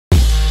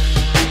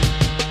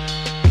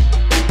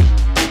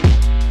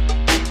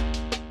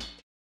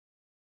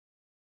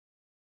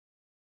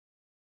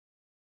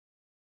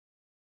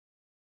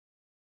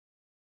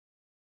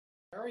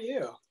are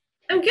you?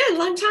 I'm good,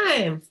 long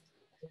time.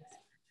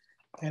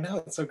 I know,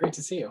 it's so great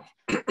to see you.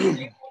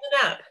 Holding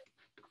up.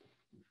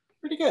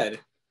 Pretty good.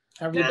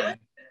 How have you been?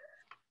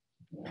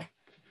 Hey,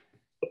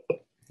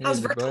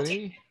 How's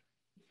everybody.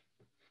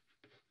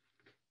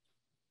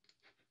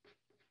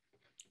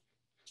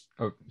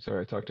 Oh,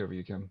 sorry, I talked over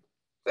you, Kim.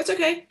 It's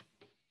okay.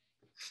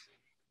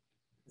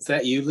 Is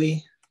that you,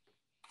 Lee?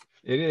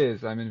 It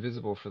is. I'm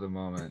invisible for the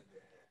moment.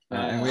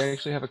 And we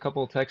actually have a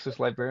couple of Texas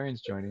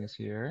librarians joining us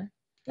here.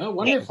 Oh,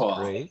 wonderful. Which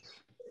is great.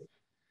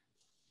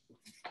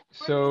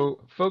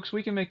 So, folks,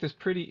 we can make this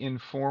pretty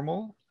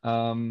informal.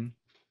 Hey,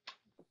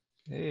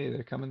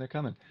 they're coming, they're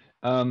coming.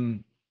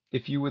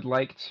 If you would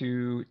like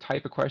to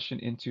type a question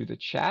into the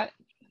chat,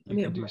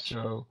 you can do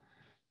so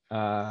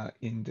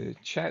in the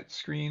chat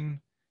screen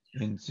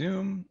in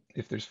Zoom.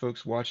 If there's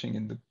folks watching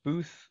in the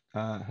booth,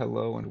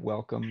 hello and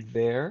welcome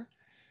there.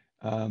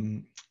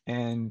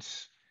 And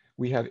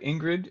we have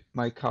Ingrid,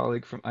 my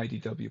colleague from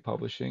IDW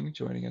Publishing,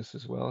 joining us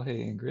as well. Hey,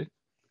 Ingrid.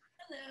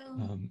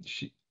 Hello.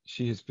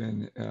 She has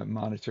been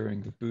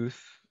monitoring the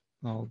booth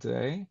all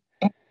day.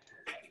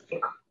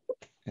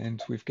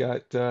 And we've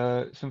got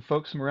some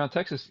folks from around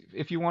Texas.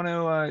 If you want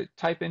to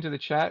type into the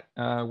chat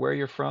where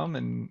you're from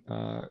and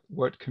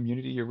what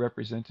community you're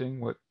representing,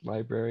 what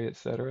library,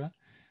 etc.,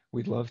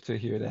 we'd love to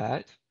hear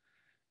that.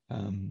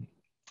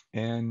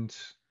 And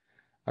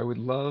I would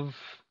love,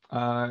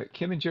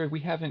 Kim and Jarod, we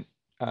haven't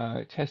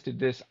tested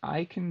this.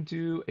 I can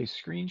do a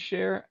screen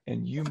share,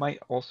 and you might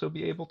also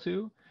be able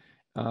to,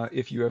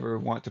 if you ever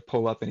want to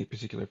pull up any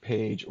particular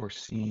page or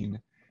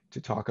scene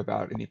to talk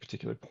about any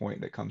particular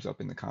point that comes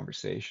up in the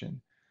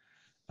conversation.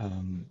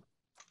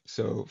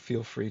 So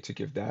feel free to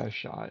give that a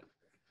shot.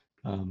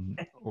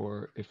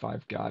 Or if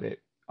I've got it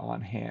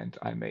on hand,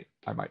 I might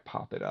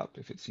pop it up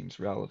if it seems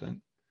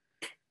relevant.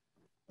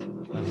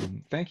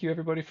 Thank you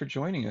everybody for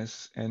joining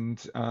us,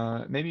 and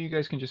maybe you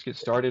guys can just get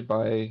started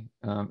by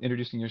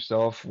introducing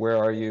yourself. Where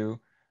are you?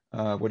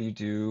 What do you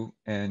do?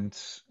 And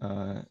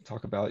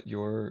talk about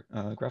your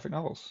graphic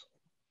novels.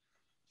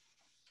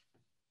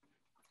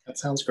 That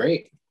sounds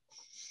great.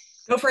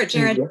 Go for it,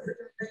 Jarod.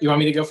 You want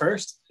me to go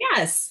first?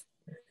 Yes.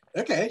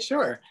 Okay,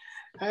 sure.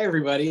 Hi,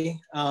 everybody.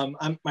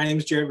 My name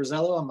is Jarod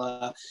Roselló. I'm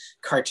a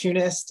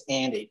cartoonist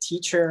and a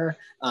teacher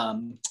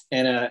and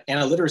a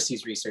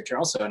literacies researcher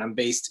also, and I'm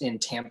based in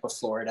Tampa,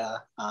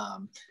 Florida.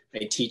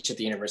 I teach at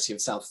the University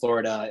of South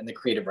Florida in the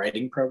creative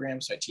writing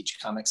program, so I teach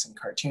comics and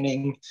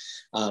cartooning.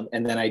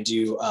 And then I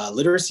do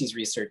literacies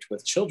research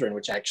with children,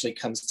 which actually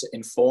comes to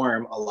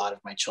inform a lot of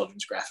my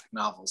children's graphic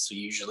novels. So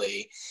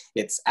usually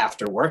it's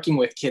after working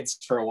with kids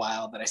for a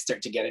while that I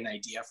start to get an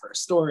idea for a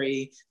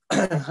story,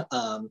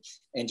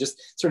 and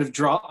just sort of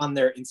draw on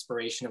their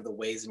inspiration of the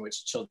ways in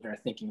which children are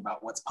thinking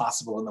about what's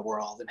possible in the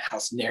world and how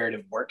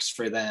narrative works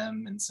for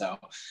them. And so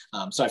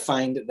I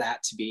find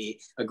that to be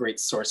a great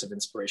source of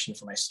inspiration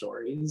for my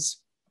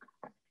stories.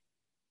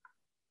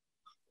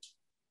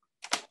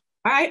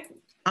 All right,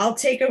 I'll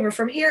take over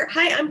from here.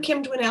 Hi, I'm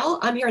Kim Dwinell.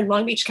 I'm here in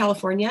Long Beach,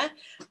 California.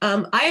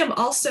 I am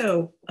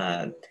also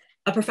a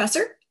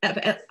professor.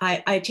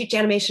 I teach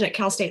animation at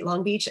Cal State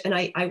Long Beach, and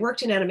I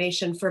worked in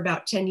animation for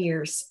about 10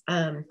 years.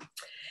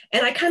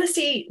 And I kind of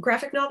see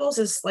graphic novels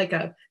as like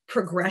a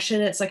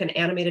progression. It's like an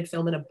animated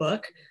film in a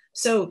book.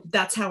 So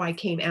that's how I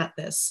came at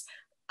this.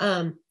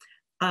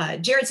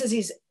 Jarod says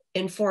he's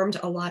informed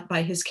a lot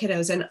by his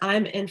kiddos, and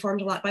I'm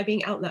informed a lot by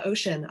being out in the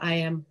ocean. I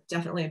am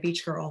definitely a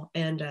beach girl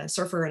and a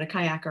surfer and a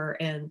kayaker,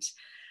 and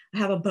I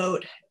have a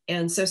boat.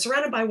 And so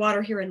surrounded by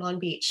water here in Long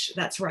Beach,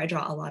 that's where I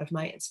draw a lot of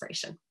my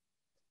inspiration.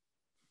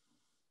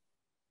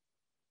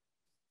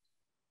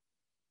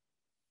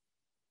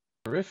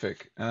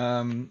 Terrific.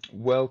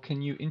 Well,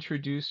 can you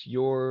introduce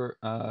your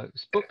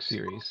book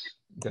series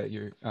that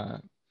you're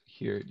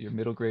here, your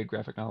middle grade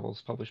graphic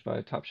novels published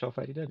by Top Shelf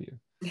IDW?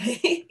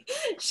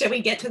 Should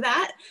we get to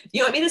that?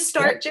 You want me to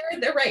start, Jarod?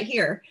 They're right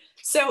here.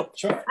 So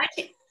sure.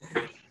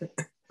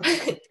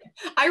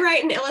 I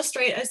write and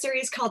illustrate a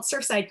series called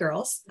Surfside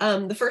Girls.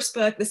 The first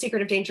book, The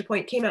Secret of Danger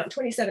Point, came out in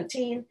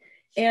 2017.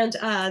 And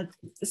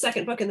the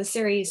second book in the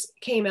series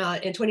came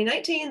out in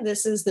 2019.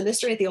 This is The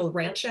Mystery at the Old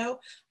Rancho.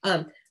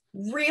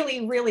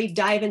 Really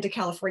dive into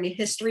California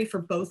history for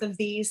both of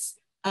these.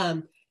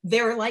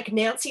 They're like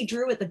Nancy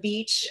Drew at the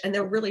beach, and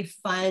they're really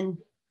fun,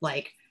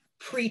 like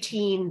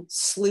preteen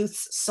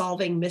sleuths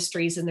solving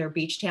mysteries in their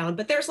beach town.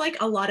 But there's like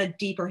a lot of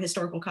deeper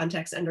historical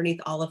context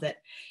underneath all of it.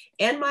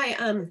 And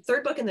my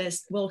third book in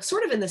this, well,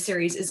 sort of in the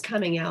series, is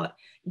coming out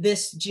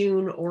this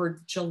June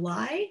or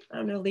July. I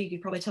don't know, Lee, you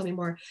could probably tell me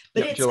more.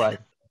 But Yep, July.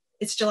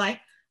 It's July.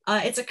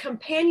 It's a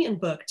companion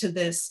book to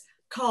this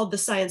called The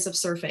Science of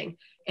Surfing.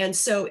 And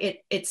so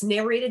it's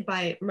narrated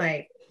by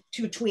my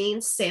two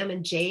tweens, Sam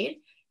and Jade,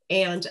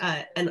 and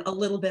a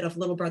little bit of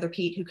little brother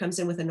Pete, who comes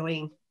in with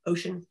annoying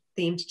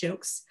ocean-themed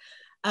jokes.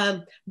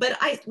 But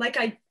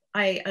I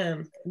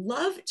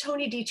love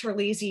Tony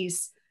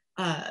DiTerlizzi's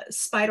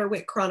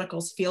Spiderwick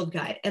Chronicles Field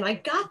Guide, and I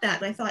got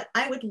that, and I thought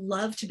I would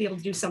love to be able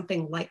to do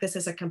something like this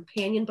as a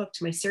companion book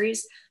to my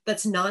series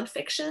that's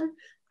nonfiction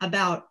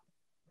about,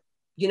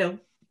 you know,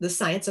 the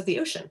science of the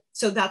ocean.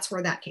 So that's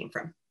where that came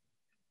from.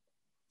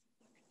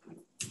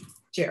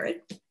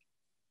 Jarod?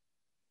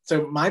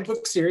 So my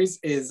book series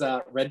is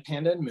Red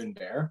Panda Moon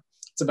Bear.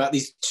 It's about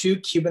these two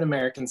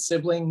Cuban-American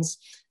siblings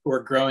who are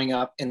growing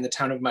up in the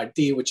town of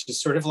Marti, which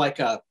is sort of like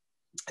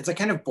it's a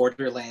kind of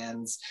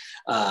borderlands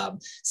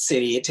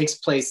city. It takes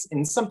place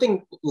in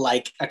something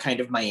like a kind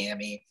of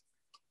Miami.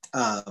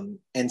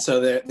 And so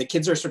the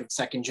kids are sort of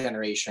second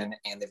generation,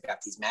 and they've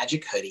got these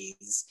magic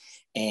hoodies,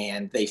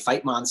 and they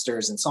fight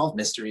monsters and solve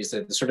mysteries.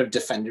 They're the sort of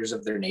defenders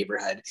of their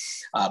neighborhood.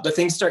 But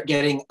things start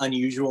getting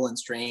unusual and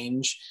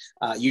strange.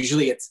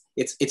 Usually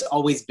it's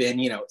always been,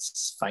 you know,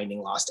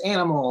 finding lost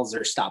animals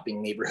or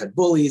stopping neighborhood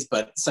bullies,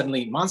 but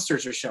suddenly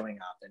monsters are showing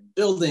up and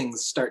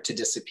buildings start to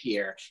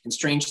disappear and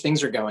strange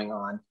things are going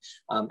on.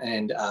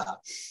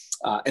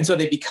 And so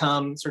they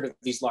become sort of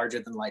these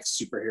larger than life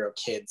superhero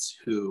kids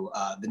who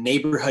the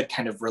neighborhood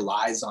kind of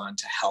relies on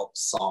to help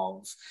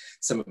solve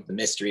some of the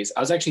mysteries. I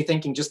was actually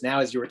thinking just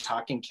now as you were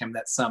talking, Kim,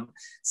 that some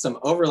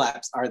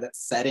overlaps are that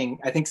setting.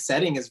 I think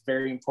setting is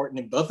very important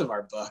in both of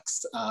our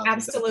books.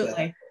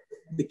 Absolutely.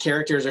 The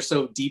characters are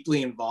so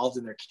deeply involved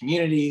in their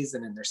communities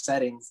and in their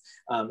settings.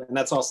 And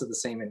that's also the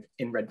same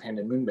in Red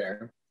Panda Moon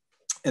Bear.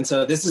 And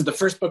so this is the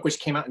first book, which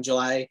came out in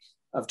July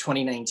of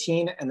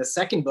 2019. And the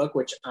second book,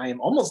 which I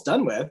am almost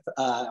done with,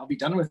 I'll be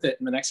done with it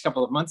in the next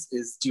couple of months,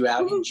 is due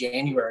out in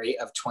January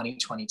of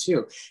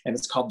 2022. And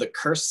it's called The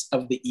Curse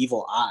of the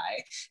Evil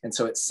Eye. And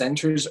so it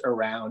centers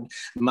around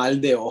mal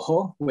de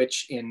ojo,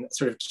 which in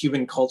sort of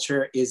Cuban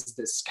culture is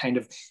this kind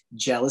of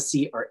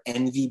jealousy or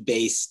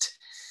envy-based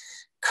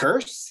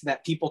curse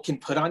that people can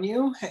put on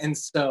you. And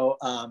so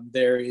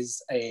there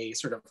is a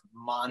sort of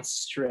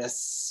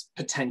monstrous,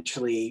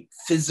 potentially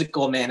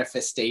physical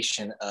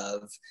manifestation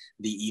of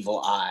the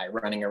evil eye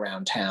running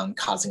around town,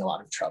 causing a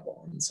lot of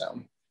trouble. And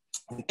so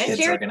the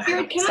kids are going to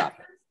have to stop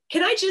it.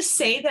 Can I just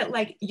say that,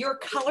 like, your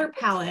color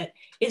palette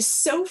is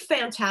so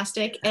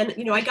fantastic. And,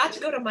 you know, I got to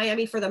go to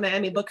Miami for the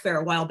Miami Book Fair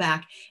a while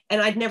back,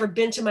 and I'd never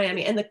been to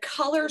Miami. And the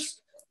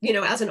colors, you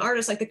know, as an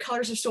artist, like, the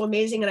colors are so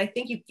amazing. And I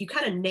think you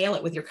kind of nail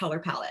it with your color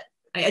palette.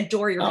 I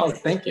adore your. Oh,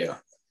 thank you.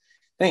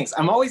 Thanks.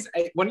 I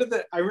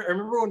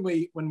remember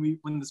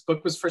when this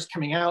book was first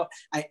coming out,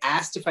 I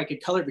asked if I could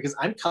color because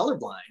I'm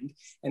colorblind.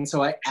 And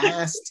so I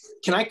asked,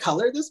 can I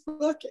color this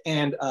book?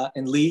 And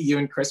Lee, you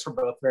and Chris were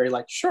both very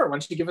like, sure, why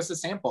don't you give us a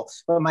sample?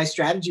 But my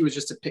strategy was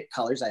just to pick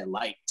colors I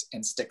liked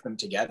and stick them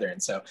together.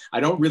 And so I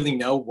don't really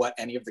know what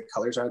any of the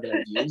colors are that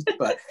I've used,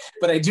 but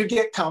I do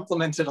get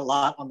complimented a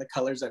lot on the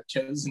colors I've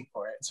chosen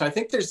for it. So I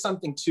think there's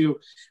something to,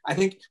 I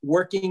think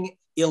working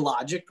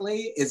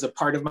illogically is a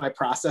part of my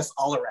process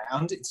all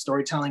around in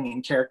storytelling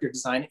and character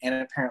design, and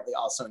apparently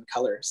also in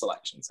color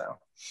selection. So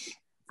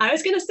I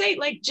was going to say,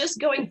 like, just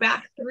going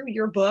back through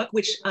your book,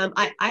 which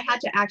I had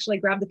to actually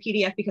grab the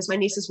PDF because my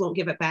nieces won't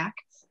give it back.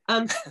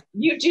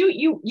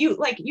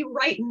 You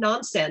write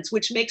nonsense,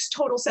 which makes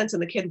total sense in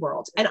the kid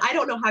world. And I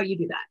don't know how you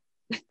do that.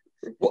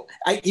 Well,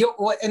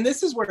 and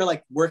this is where,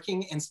 like,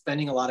 working and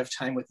spending a lot of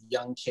time with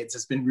young kids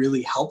has been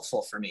really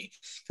helpful for me,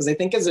 because I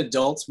think as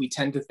adults we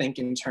tend to think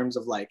in terms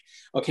of like,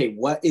 okay,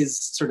 what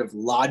is sort of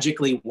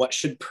logically what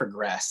should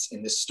progress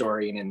in this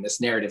story and in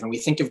this narrative, and we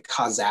think of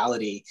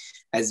causality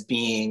as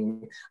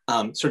being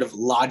sort of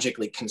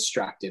logically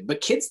constructed,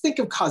 but kids think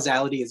of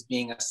causality as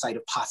being a site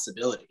of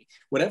possibility.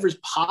 Whatever's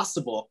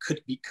possible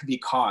could be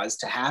caused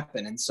to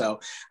happen. And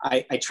so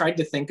I tried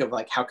to think of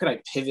like, how could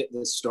I pivot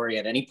this story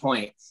at any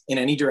point in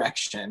any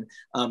direction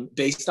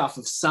based off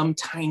of some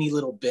tiny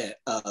little bit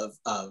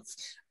of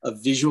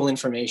visual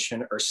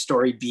information or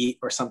story beat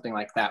or something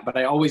like that. But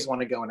I always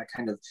want to go in a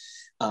kind of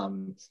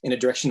in a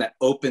direction that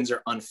opens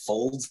or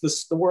unfolds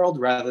the world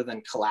rather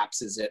than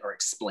collapses it or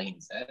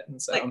explains it.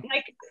 And so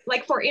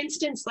like for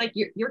instance, like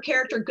your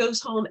character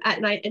goes home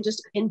at night and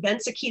just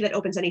invents a key that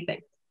opens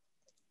anything.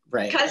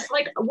 Right. Because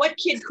like what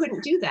kid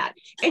couldn't do that?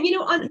 And you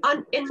know,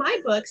 in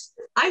my books,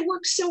 I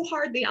work so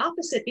hard the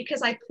opposite,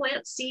 because I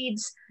plant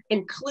seeds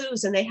and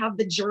clues, and they have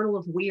the Journal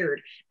of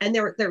Weird, and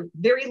they're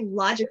very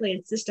logically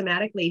and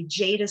systematically.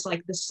 Jade is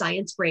like the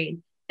science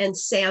brain, and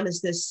Sam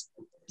is this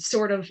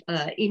sort of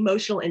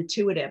emotional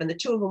intuitive, and the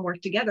two of them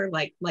work together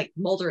like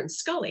Mulder and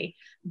Scully.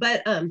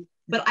 But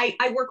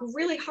I work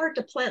really hard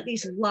to plant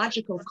these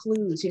logical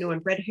clues, you know,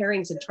 and red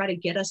herrings, and try to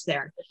get us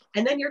there.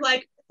 And then you're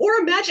like, or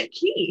a magic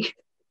key.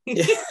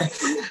 Yeah.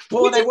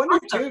 Well, and I wonder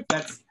too,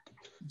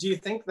 do you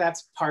think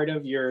that's part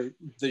of the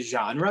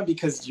genre,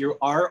 because your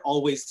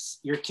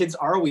kids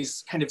are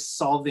always kind of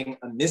solving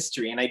a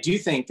mystery, and I do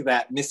think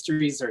that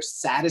mysteries are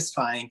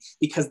satisfying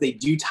because they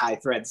do tie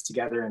threads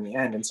together in the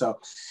end. And so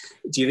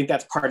do you think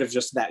that's part of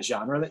just that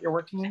genre that you're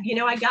working in? You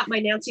know, I got my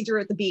Nancy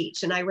Drew at the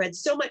beach, and I read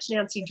so much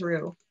Nancy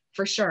Drew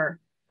for sure.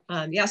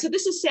 So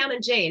this is Sam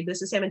and Jade.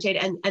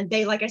 And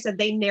they, like I said,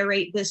 they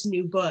narrate this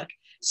new book.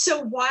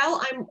 So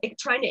while I'm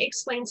trying to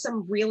explain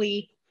some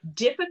really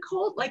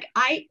difficult,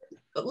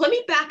 let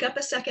me back up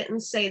a second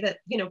and say that,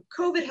 you know,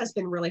 COVID has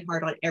been really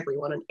hard on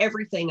everyone and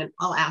everything and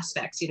all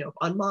aspects, you know,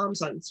 on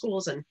moms, on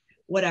schools and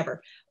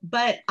whatever.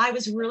 But I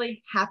was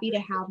really happy to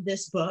have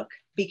this book,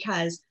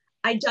 because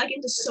I dug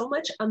into so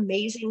much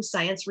amazing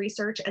science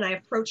research, and I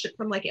approached it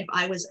from like if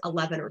I was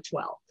 11 or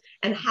 12,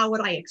 and how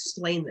would I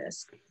explain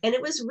this? And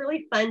it was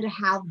really fun to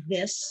have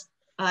this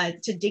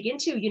to dig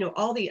into. You know,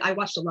 I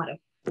watched a lot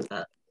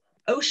of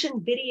ocean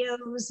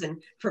videos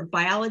and for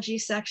biology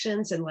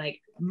sections and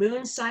like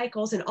moon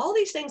cycles and all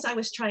these things I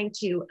was trying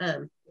to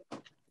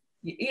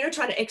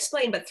trying to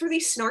explain, but through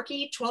these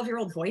snarky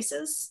 12-year-old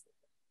voices.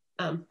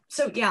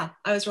 So yeah,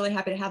 I was really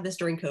happy to have this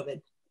during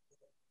COVID.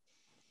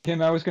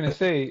 Kim, I was going to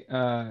say,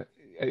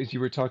 as you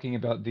were talking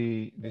about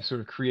the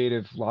sort of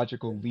creative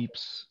logical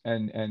leaps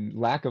and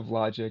lack of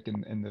logic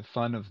and the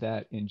fun of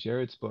that in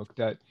Jarod's book,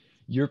 that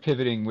you're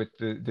pivoting with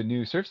the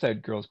new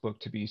Surfside Girls book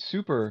to be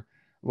super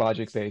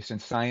logic based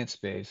and science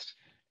based,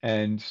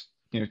 and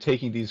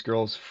taking these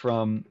girls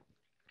from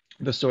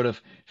the sort of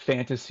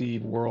fantasy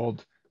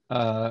world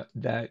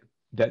that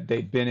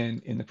they'd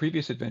been in the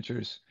previous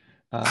adventures,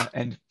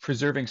 and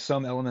preserving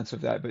some elements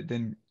of that, but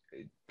then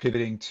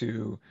pivoting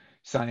to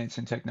science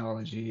and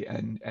technology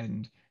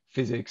and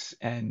physics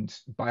and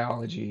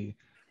biology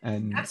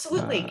and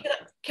Absolutely.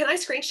 Can I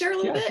screen share a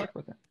little yeah, let's bit? talk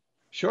about that.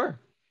 Sure.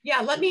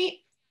 Yeah, let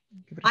me.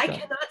 Give it a I shot.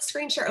 cannot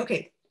screen share.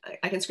 Okay,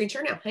 I can screen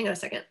share now. Hang on a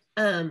second.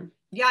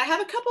 Yeah, I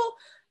have a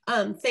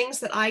couple things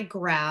that I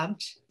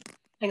grabbed.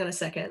 Hang on a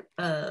second.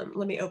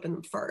 Let me open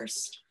them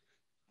first.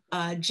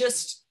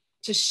 Just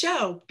to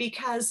show,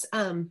 because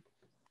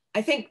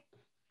I think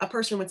a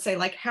person would say,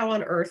 like, how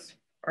on earth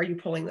are you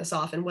pulling this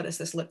off, and what does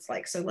this look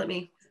like? So let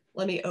me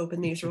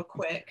open these real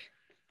quick,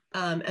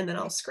 and then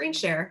I'll screen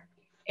share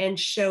and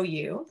show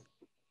you.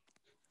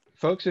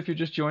 Folks, if you're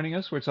just joining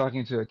us, we're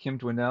talking to Kim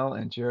Dwinell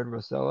and Jarod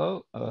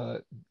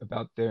Roselló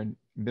about their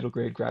middle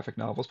grade graphic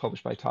novels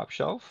published by Top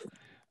Shelf.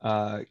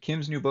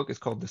 Kim's new book is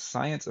called The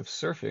Science of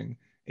Surfing,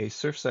 a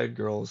Surfside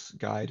Girls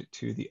Guide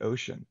to the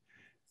Ocean.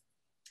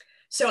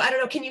 So I don't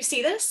know, can you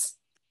see this?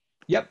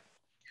 Yep.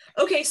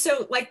 Okay,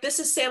 so like this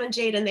is Sam and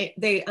Jade,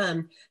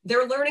 and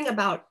they're learning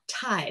about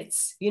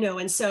tides,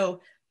 and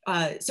so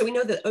we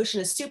know the ocean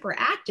is super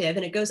active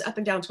and it goes up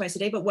and down twice a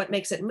day, but what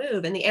makes it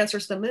move? And the answer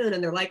is the moon.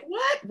 And they're like,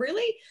 what,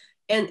 really?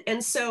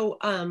 And so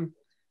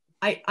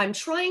I'm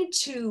trying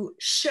to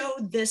show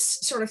this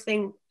sort of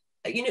thing.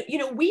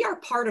 We are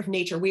part of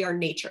nature. We are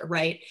nature,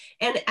 right?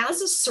 And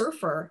as a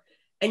surfer,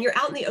 and you're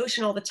out in the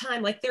ocean all the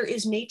time, like there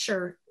is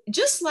nature.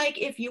 Just like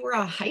if you were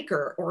a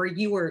hiker or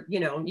you were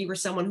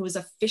someone who was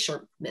a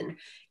fisherman,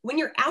 when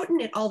you're out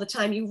in it all the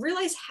time, you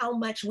realize how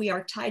much we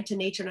are tied to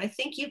nature. And I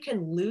think you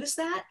can lose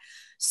that.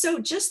 So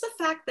just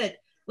the fact that,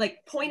 like,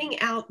 pointing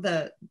out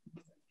the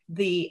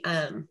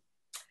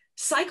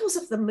cycles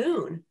of the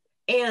moon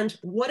and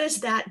what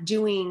is that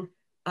doing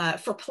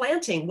for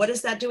planting? What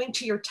is that doing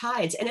to your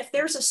tides? And if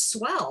there's a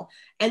swell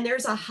and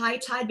there's a high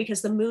tide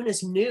because the moon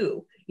is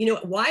new,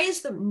 why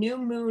is the new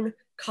moon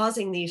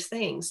causing these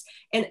things,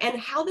 and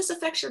how this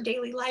affects your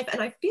daily life?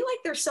 And I feel like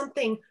there's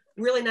something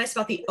really nice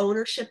about the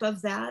ownership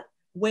of that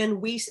when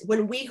we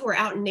who are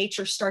out in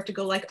nature start to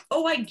go like,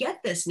 oh, I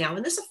get this now,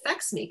 and this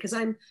affects me because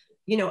I'm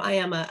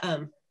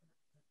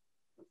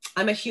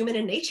a human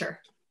in nature.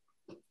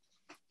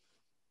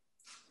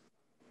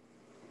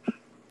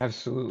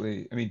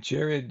 Absolutely. I mean,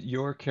 Jarod,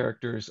 your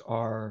characters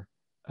are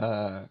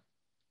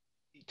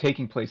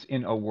taking place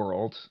in a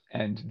world,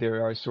 and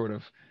there are sort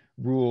of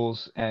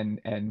rules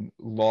and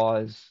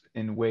laws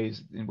in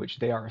ways in which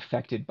they are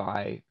affected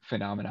by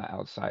phenomena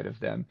outside of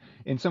them.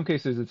 In some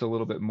cases, it's a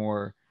little bit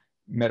more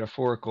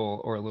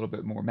metaphorical or a little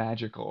bit more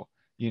magical.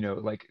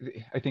 Like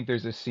I think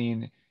there's a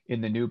scene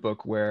in the new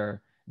book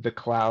where the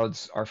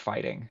clouds are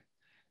fighting,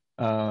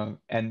 and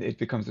it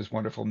becomes this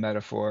wonderful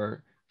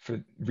metaphor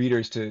for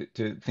readers to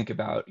think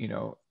about,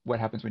 what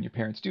happens when your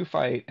parents do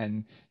fight,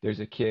 and there's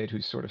a kid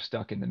who's sort of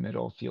stuck in the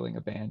middle, feeling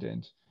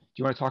abandoned. Do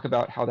you want to talk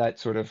about how that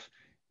sort of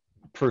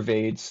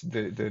pervades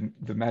the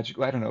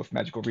magical? I don't know if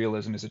magical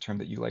realism is a term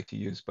that you like to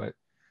use, but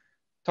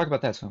talk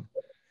about that some.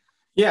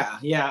 Yeah,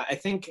 I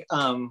think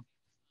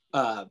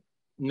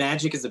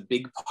magic is a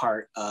big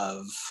part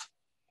of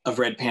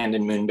Red Panda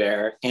Moon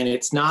Bear, and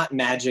it's not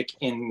magic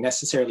in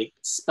necessarily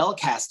spell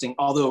casting,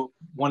 although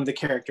one of the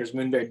characters,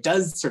 Moon Bear,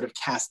 does sort of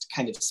cast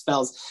kind of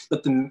spells,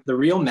 but the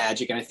real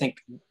magic, and I think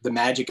the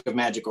magic of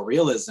magical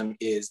realism,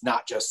 is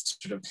not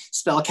just sort of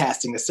spell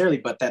casting necessarily,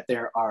 but that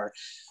there are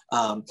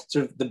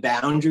sort of the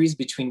boundaries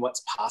between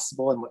what's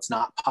possible and what's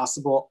not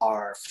possible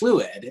are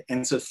fluid.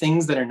 And so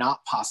things that are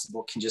not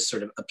possible can just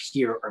sort of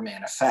appear or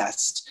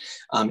manifest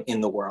in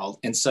the world.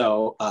 And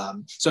so,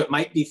 so it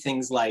might be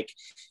things like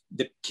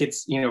the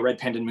kids, Red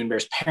Panda Moon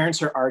Bear's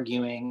parents are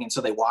arguing, and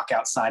so they walk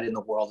outside and the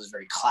world is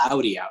very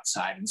cloudy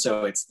outside. And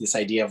so it's this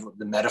idea of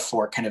the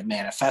metaphor kind of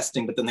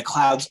manifesting, but then the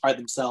clouds are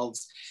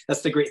themselves.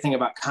 That's the great thing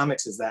about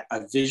comics, is that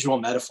a visual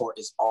metaphor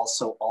is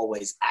also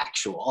always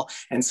actual.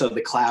 And so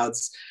the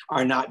clouds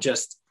are not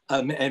just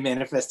a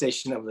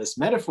manifestation of this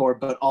metaphor,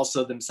 but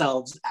also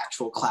themselves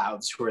actual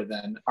clouds who are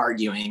then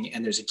arguing.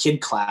 And there's a kid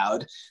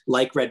cloud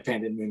like Red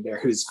Panda and Moon Bear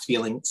who's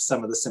feeling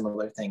some of the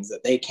similar things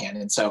that they can.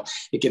 And so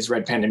it gives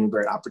Red Panda and Moon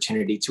Bear an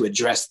opportunity to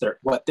address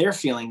what they're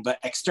feeling, but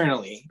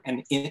externally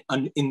and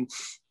in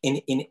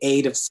in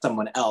aid of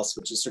someone else,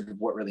 which is sort of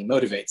what really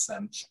motivates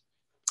them.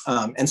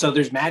 And so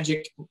there's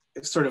magic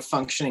sort of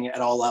functioning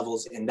at all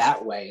levels in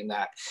that way, in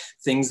that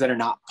things that are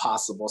not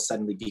possible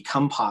suddenly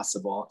become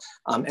possible.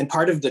 And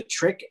part of the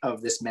trick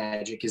of this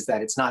magic is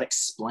that it's not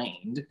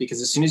explained,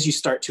 because as soon as you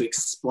start to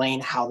explain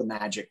how the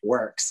magic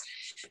works,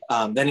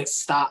 then it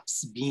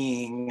stops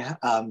being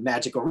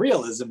magical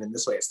realism in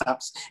this way. It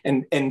stops.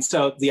 And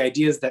so the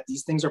idea is that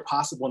these things are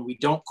possible, and we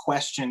don't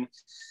question.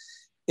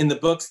 In the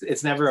books,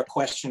 it's never a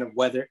question of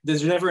whether,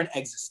 there's never an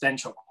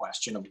existential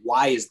question of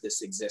why is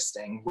this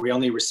existing. We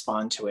only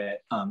respond to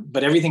it,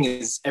 but everything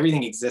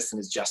exists and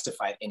is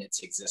justified in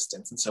its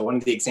existence. And so one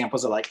of the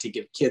examples I like to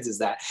give kids is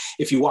that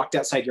if you walked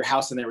outside your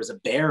house and there was a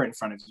bear in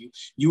front of you,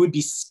 you would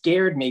be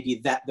scared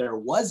maybe that there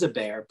was a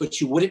bear,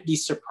 but you wouldn't be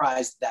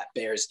surprised that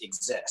bears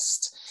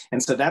exist.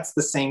 And so that's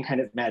the same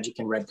kind of magic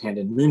in Red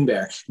Panda and Moon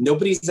Bear.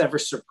 Nobody's ever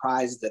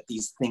surprised that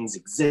these things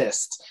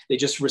exist. They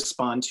just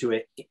respond to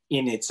it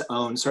in its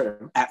own sort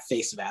of at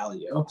face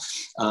value.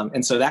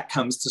 And so that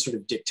comes to sort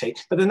of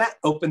dictate, but then that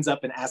opens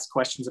up and asks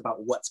questions about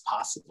what's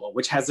possible,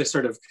 which has a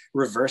sort of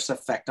reverse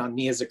effect on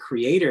me as a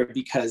creator,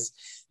 because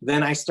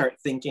then I start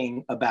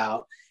thinking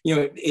about,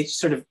 it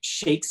sort of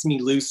shakes me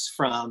loose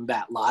from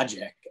that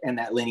logic and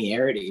that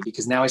linearity,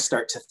 because now I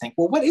start to think,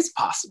 well, what is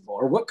possible,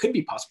 or what could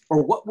be possible,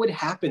 or what would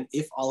happen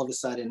if all of a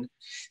sudden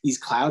these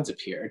clouds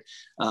appeared?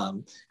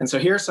 And so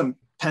here are some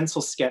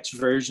pencil sketch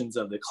versions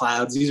of the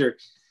clouds. These are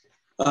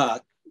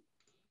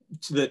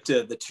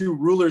the two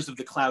rulers of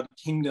the cloud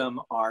kingdom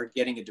are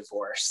getting a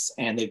divorce,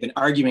 and they've been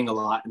arguing a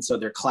lot. And so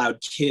their cloud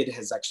kid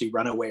has actually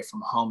run away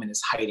from home and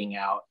is hiding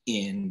out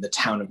in the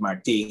town of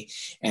Mardi.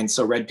 And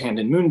so Red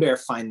Panda and Moon Bear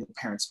find the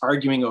parents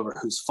arguing over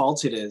whose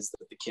fault it is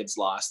that the kid's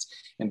lost,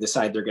 and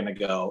decide they're going to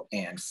go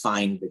and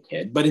find the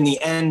kid. But in the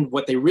end,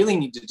 what they really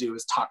need to do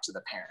is talk to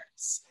the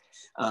parents.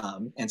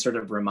 And sort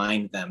of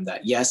remind them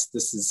that, yes,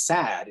 this is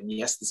sad, and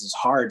yes, this is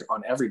hard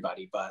on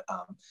everybody, but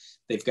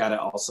they've got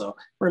to also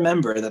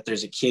remember that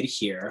there's a kid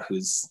here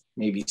who's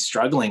maybe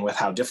struggling with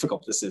how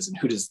difficult this is, and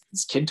who does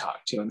this kid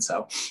talk to? And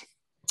so,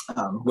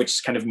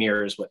 which kind of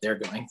mirrors what they're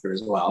going through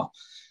as well.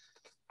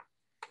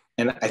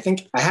 And I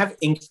think I have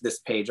inked this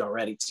page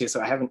already too,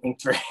 so I have an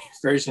inked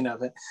version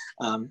of it.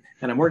 And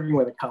I'm working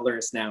with a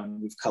colorist now,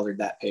 and we've colored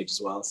that page as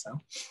well,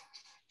 so.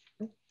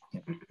 Yeah.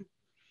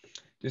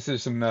 This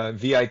is some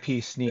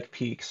VIP sneak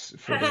peeks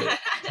for the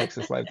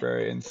Texas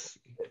librarians.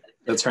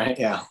 That's right,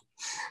 yeah.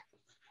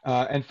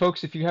 And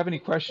folks, if you have any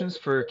questions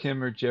for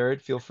Kim or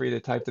Jarod, feel free to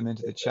type them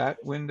into the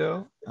chat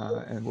window,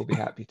 and we'll be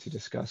happy to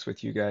discuss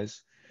with you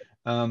guys.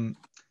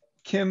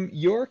 Kim,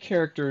 your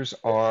characters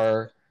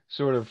are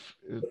sort of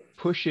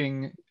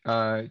pushing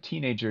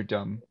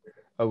teenagerdom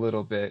a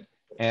little bit,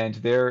 and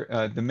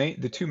they're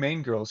the two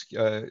main girls,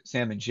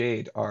 Sam and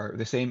Jade, are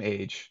the same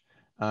age.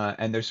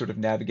 And they're sort of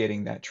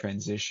navigating that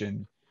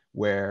transition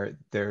where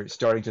they're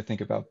starting to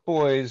think about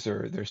boys,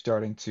 or they're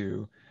starting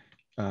to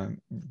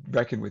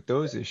reckon with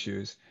those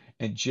issues.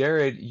 And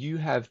Jarod, you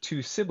have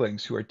two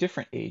siblings who are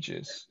different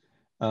ages.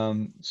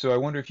 So I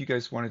wonder if you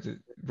guys wanted to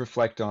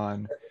reflect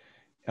on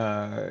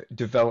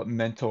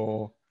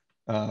developmental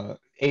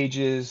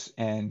ages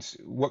and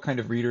what kind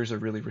of readers are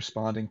really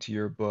responding to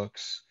your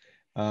books.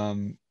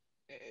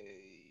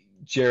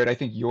 Jarod, I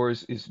think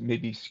yours is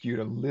maybe skewed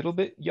a little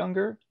bit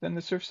younger than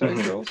the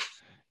Surfside Girls.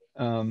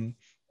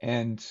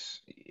 And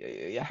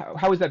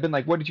how has that been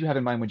like? What did you have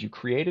in mind when you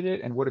created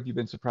it, and what have you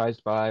been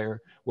surprised by,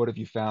 or what have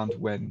you found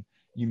when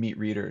you meet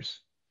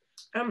readers?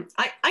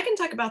 I can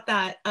talk about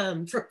that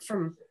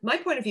from my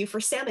point of view.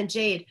 For Sam and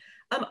Jade,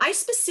 I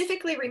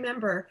specifically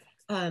remember,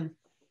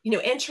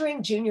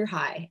 entering junior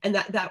high, and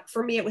that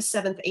for me it was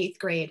 7th, 8th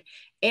grade,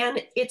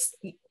 and it's,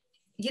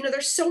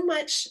 there's so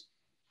much.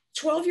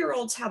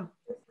 12-year-olds have,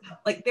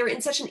 they're in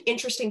such an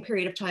interesting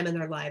period of time in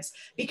their lives,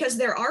 because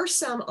there are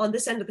some on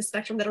this end of the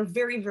spectrum that are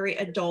very, very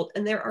adult,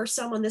 and there are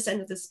some on this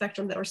end of the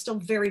spectrum that are still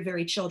very,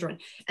 very children.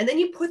 And then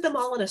you put them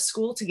all in a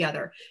school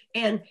together,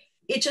 and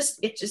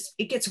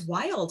it gets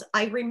wild.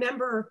 I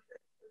remember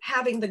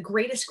having the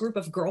greatest group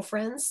of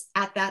girlfriends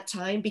at that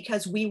time,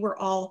 because we were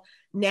all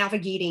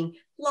navigating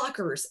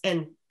lockers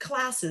and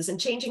classes and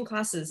changing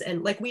classes,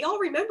 and we all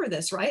remember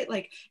this, right?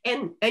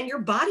 And your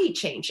body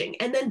changing,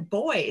 and then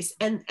boys,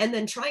 and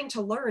then trying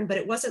to learn, but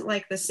it wasn't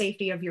like the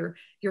safety of your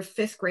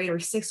 5th grade or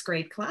 6th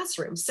grade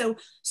classroom. So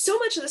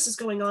much of this is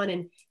going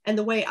on, and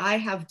the way I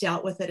have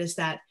dealt with it is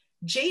that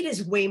Jade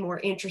is way more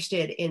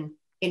interested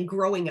in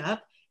growing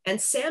up,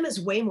 and Sam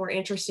is way more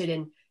interested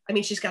in,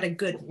 she's got a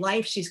good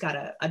life. She's got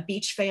a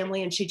beach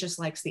family, and she just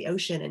likes the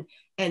ocean,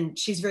 and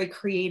she's very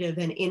creative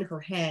and in her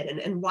head.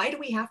 And why do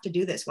we have to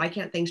do this? Why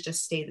can't things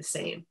just stay the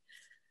same?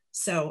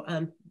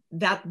 So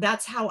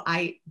that's how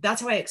I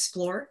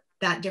explore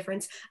that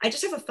difference. I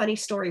just have a funny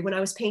story. When I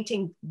was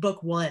painting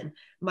book 1,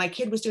 my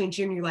kid was doing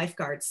junior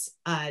lifeguards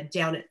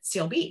down at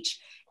Seal Beach.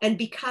 And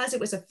because it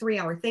was a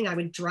 3-hour thing, I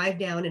would drive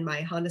down in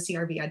my Honda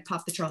CRV, I'd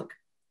pop the trunk,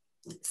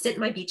 sit in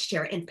my beach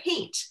chair and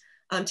paint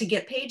to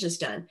get pages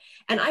done.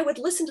 And I would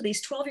listen to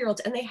these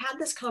 12-year-olds, and they had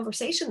this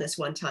conversation this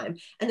one time,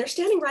 and they're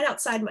standing right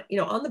outside my,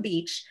 on the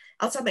beach,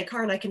 outside my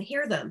car, and I can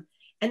hear them.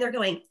 And they're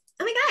going,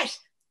 oh my gosh,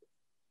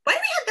 why do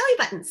we have belly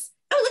buttons?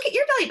 Oh, look at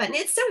your belly button.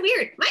 It's so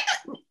weird.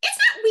 It's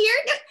not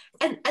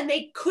weird. And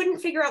they couldn't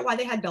figure out why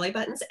they had belly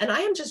buttons. And I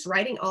am just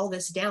writing all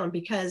this down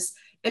because,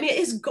 I mean, it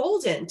is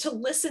golden to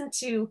listen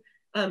to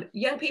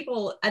young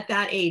people at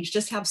that age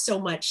just have so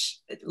much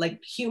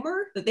like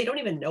humor that they don't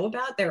even know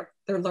about. They're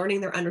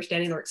learning, they're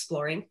understanding, they're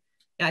exploring.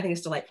 Yeah, I think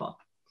it's delightful.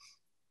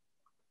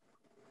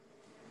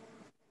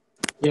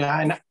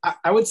 Yeah, and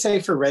I would say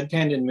for Red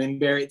Panda Moon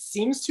Bear, it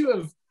seems to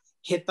have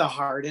hit the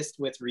hardest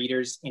with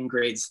readers in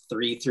grades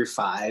 3 through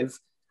 5.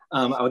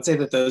 I would say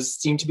that those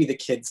seem to be the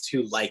kids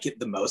who like it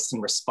the most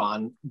and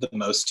respond the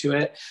most to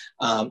it.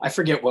 I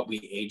forget what we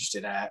aged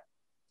it at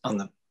on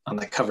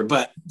the cover,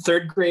 but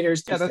third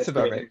graders. Yeah, that's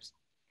about right.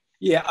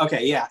 Yeah.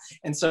 Okay. Yeah.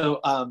 And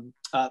so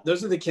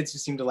those are the kids who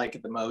seem to like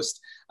it the most.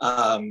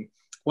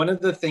 One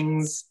of the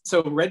things,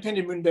 so Red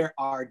Panda and Moon Bear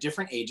are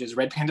different ages.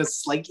 Red Panda is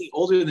slightly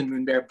older than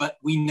Moon Bear, but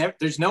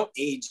there's no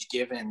age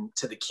given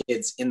to the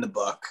kids in the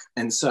book.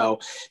 And so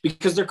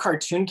because they're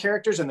cartoon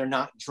characters and they're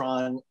not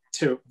drawn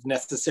to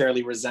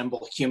necessarily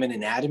resemble human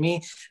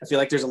anatomy, I feel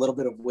like there's a little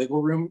bit of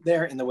wiggle room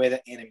there in the way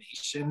that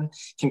animation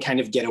can kind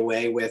of get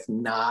away with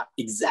not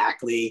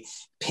exactly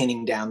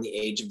pinning down the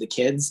age of the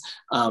kids.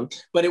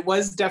 But it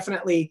was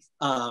definitely,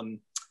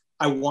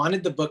 I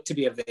wanted the book to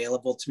be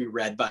available to be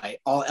read by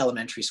all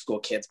elementary school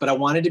kids, but I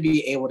wanted to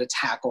be able to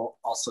tackle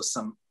also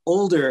some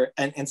older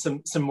and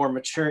some more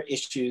mature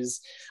issues.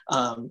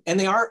 And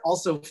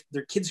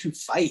they're kids who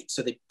fight,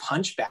 so they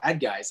punch bad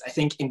guys. I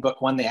think in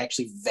book 1, they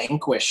actually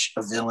vanquish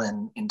a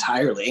villain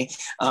entirely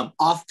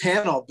off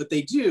panel, but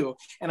they do.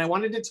 And I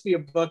wanted it to be a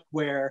book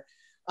where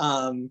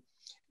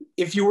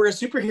if you were a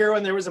superhero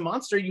and there was a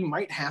monster, you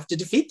might have to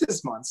defeat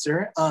this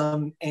monster.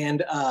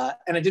 And I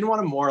didn't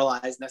want to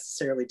moralize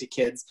necessarily to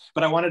kids,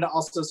 but I wanted to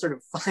also sort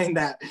of find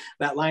that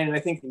line. And I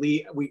think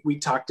Lee, we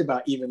talked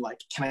about even like,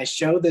 can I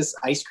show this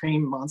ice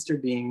cream monster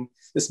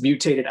this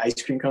mutated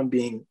ice cream cone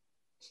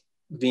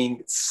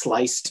being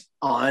sliced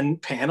on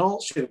panel?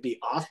 Should it be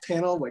off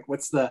panel? Like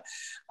what's the,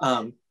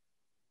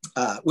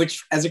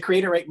 which as a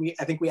creator, right,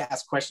 I think we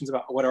ask questions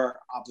about what are our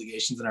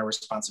obligations and our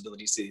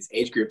responsibilities to these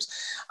age groups.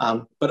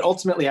 But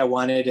ultimately I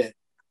wanted it,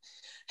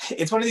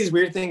 it's one of these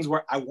weird things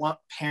where I want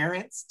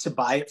parents to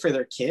buy it for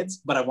their kids,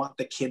 but I want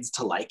the kids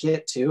to like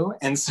it too.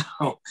 And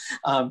so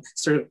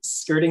sort of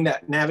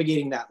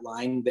navigating that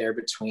line there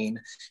between,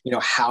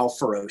 how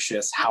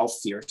ferocious, how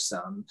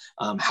fearsome,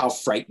 how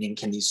frightening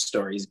can these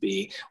stories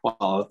be,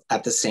 while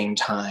at the same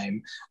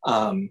time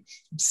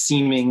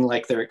seeming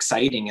like they're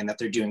exciting and that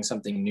they're doing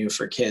something new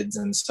for kids.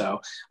 And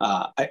so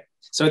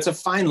so it's a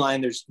fine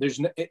line.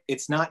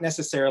 It's not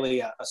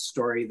necessarily a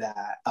story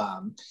that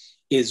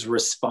is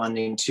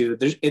responding to,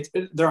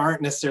 there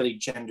aren't necessarily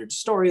gendered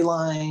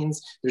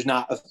storylines. There's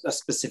not a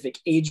specific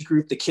age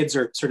group. The kids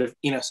are sort of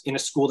in a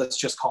school that's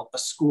just called a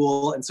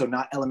school, and so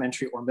not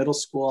elementary or middle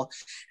school.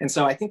 And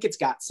so I think it's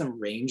got some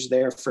range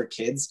there for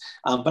kids.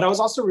 But I was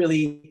also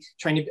really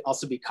trying to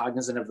also be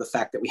cognizant of the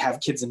fact that we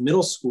have kids in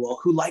middle school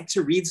who like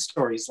to read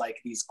stories like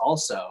these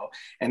also.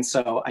 And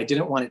so I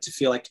didn't want it to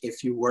feel like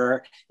if you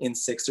were in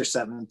 6th or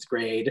 7th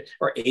grade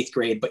or 8th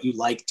grade, but you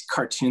liked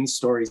cartoon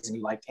stories and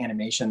you liked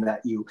animation,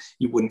 that you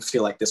wouldn't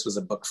feel like this was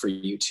a book for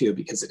you too,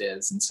 because it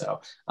is. And so,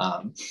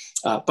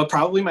 but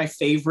probably my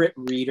favorite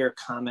reader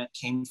comment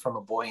came from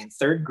a boy in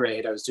 3rd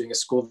grade. I was doing a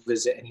school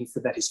visit, and he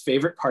said that his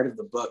favorite part of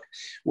the book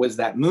was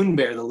that Moon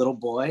Bear, the little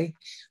boy,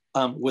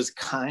 was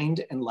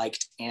kind and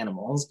liked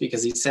animals,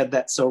 because he said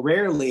that so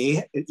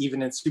rarely,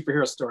 even in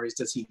superhero stories,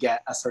 does he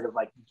get a sort of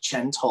like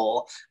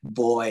gentle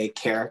boy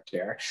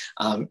character.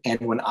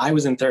 And when I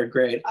was in 3rd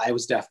grade, I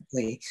was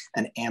definitely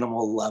an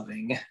animal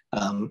loving,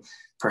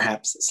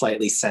 perhaps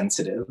slightly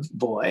sensitive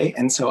boy.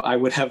 And so I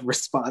would have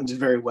responded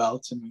very well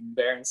to Moon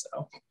Bear. And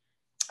so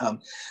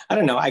I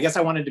don't know, I guess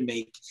I wanted to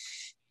make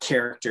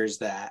characters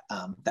that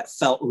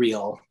felt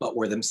real, but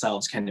were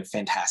themselves kind of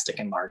fantastic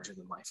and larger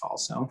than life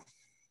also.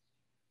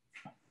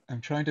 I'm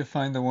trying to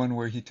find the one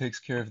where he takes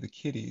care of the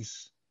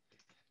kitties.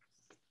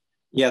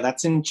 Yeah,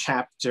 that's in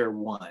chapter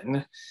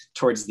 1,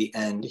 towards the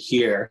end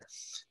here.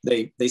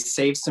 They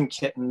save some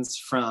kittens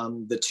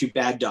from the 2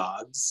 bad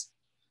dogs.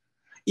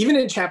 Even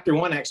in chapter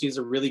 1 actually is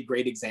a really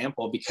great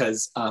example,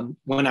 because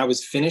when I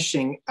was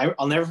finishing,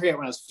 I'll never forget,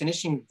 when I was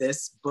finishing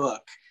this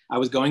book, I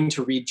was going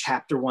to read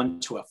chapter 1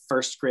 to a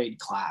 1st grade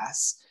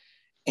class.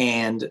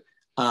 And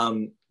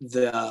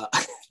the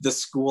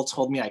school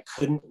told me I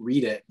couldn't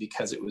read it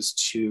because it was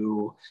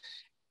too,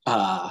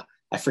 I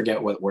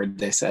forget what word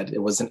they said. It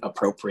wasn't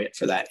appropriate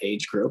for that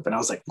age group. And I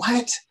was like,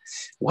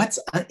 what's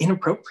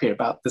inappropriate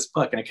about this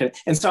book? And I couldn't.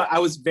 And so I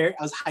was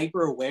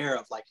hyper aware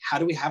of like, how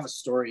do we have a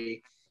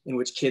story in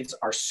which kids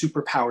are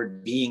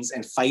superpowered beings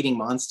and fighting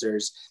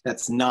monsters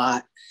that's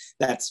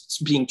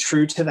being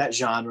true to that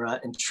genre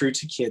and true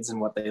to kids and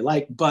what they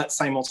like, but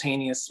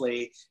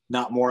simultaneously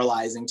not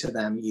moralizing to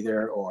them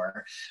either,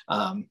 or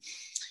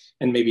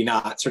and maybe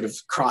not sort of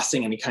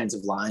crossing any kinds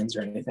of lines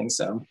or anything.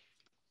 So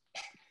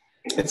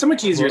It's so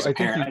much easier Well, as a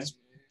parent.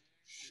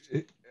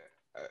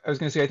 I was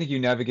going to say, I think you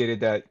navigated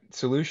that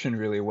solution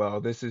really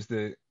well. This is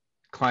the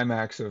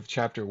climax of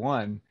chapter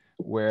one,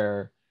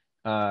 where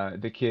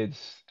the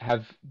kids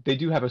they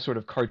do have a sort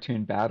of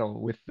cartoon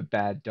battle with the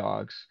bad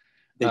dogs,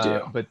 They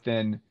do. but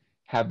then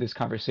have this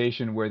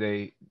conversation where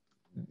they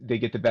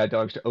get the bad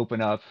dogs to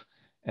open up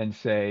and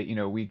say, you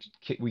know, we've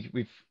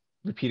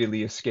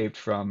repeatedly escaped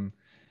from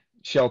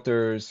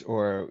shelters,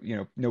 or you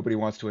know, nobody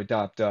wants to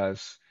adopt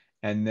us,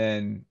 and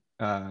then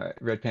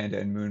Red Panda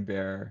and Moon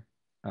Bear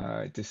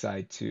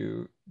decide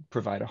to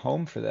provide a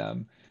home for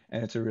them,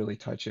 and it's a really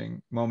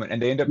touching moment,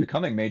 and they end up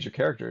becoming major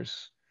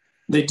characters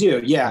They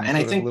do, yeah. in a And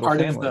I sort of think little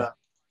part of family. the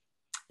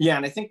Yeah,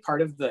 and I think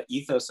part of the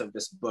ethos of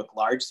this book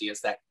largely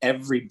is that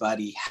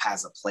everybody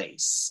has a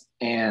place.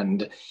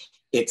 And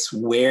it's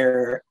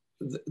where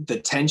the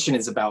tension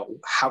is about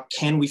how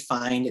can we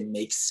find and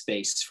make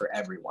space for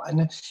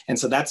everyone. And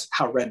so that's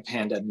how Red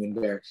Panda and Moon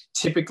Bear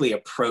typically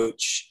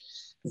approach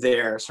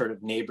their sort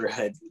of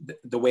neighborhood.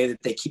 The way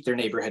that they keep their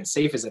neighborhood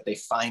safe is that they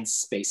find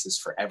spaces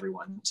for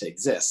everyone to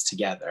exist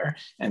together.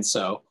 And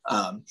so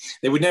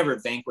they would never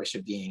vanquish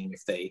a being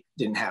if they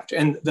didn't have to.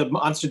 And the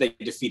monster they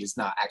defeat is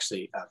not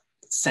actually a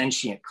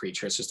sentient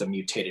creature, it's just a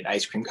mutated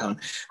ice cream cone.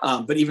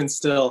 But even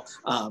still,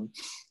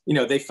 you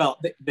know, they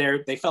felt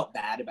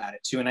bad about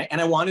it too.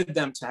 And I wanted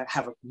them to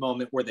have a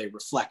moment where they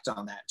reflect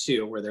on that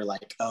too, where they're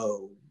like,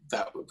 oh,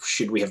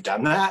 should we have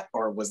done that?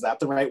 Or was that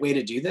the right way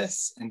to do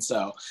this? And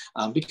so,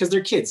 because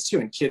they're kids too,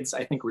 and kids,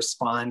 I think,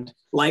 respond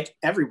like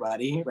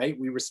everybody, right?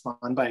 We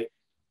respond by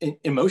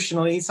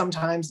emotionally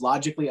sometimes,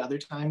 logically other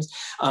times.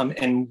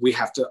 And we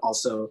have to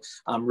also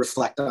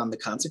reflect on the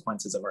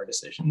consequences of our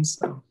decisions.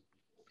 So.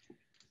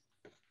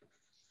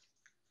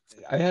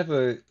 I have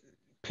a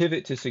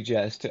pivot to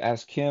suggest, to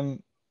ask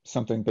him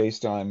something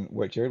based on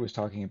what Jared was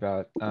talking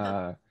about,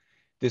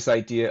 this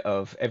idea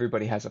of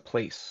everybody has a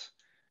place.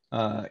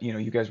 You know,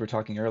 you guys were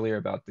talking earlier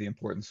about the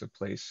importance of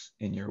place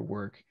in your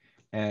work.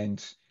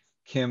 And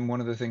Kim,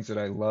 one of the things that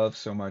I love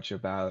so much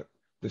about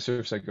the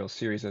Surfside Girls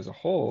series as a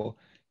whole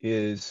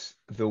is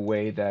the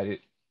way that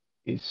it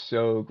is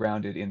so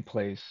grounded in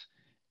place.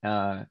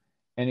 Uh,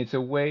 and it's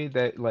a way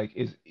that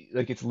is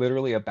like it's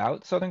literally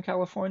about Southern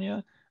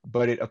California,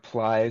 but it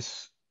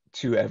applies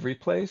to every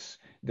place,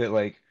 that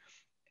like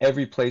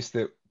every place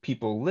that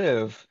people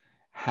live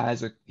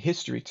has a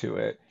history to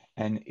it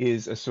and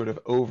is a sort of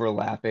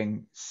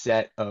overlapping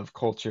set of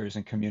cultures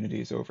and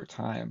communities over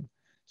time.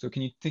 So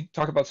can you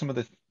talk about some of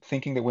the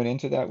thinking that went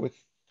into that with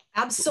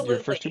your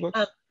first two Absolutely.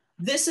 books?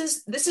 This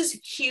is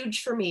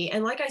huge for me.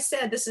 And like I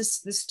said,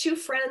 this two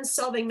friends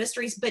solving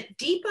mysteries, but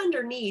deep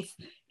underneath,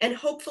 and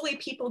hopefully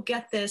people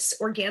get this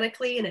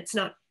organically and it's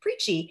not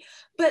preachy,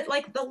 but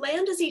like the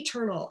land is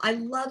eternal. I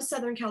love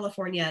Southern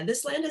California.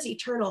 This land is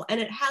eternal, and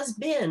it has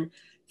been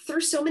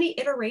through so many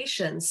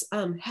iterations,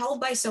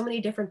 held by so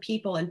many different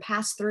people and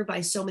passed through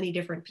by so many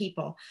different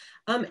people.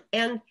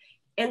 And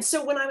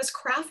so when I was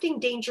crafting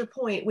Danger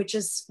Point, which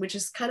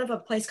is kind of a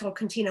place called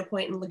Cantina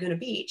Point in Laguna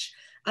Beach,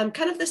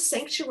 kind of the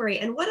sanctuary.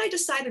 And what I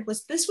decided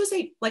was this was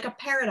like a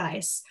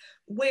paradise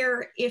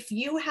where if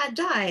you had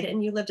died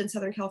and you lived in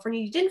Southern California,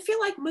 you didn't feel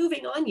like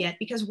moving on yet,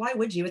 because why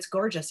would you? It's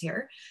gorgeous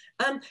here.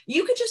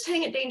 You could just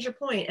hang at Danger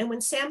Point. And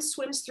when Sam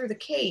swims through the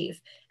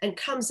cave and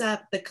comes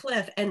up the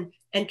cliff, and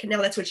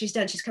now that's what she's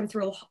done. She's come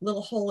through a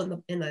little hole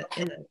in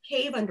the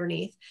cave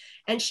underneath,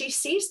 and she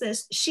sees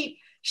this.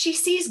 She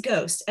sees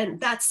ghosts, and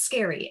that's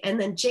scary. And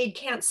then Jade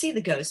can't see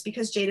the ghost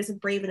because Jade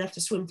isn't brave enough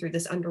to swim through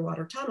this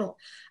underwater tunnel.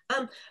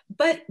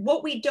 But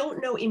what we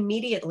don't know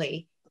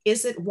immediately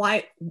is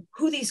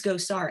who these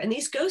ghosts are. And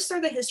these ghosts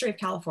are the history of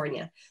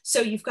California.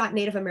 So you've got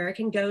Native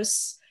American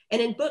ghosts. And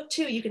in book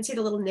 2, you can see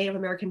the little Native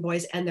American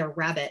boys and their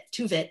rabbit,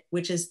 Tuvit,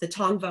 which is the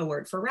Tongva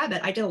word for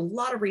rabbit. I did a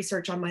lot of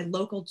research on my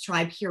local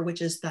tribe here,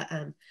 which is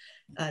the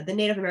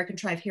Native American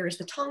tribe here is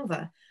the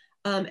Tongva.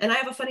 And I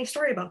have a funny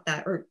story about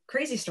that, or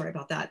crazy story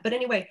about that. But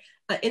anyway,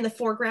 in the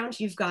foreground,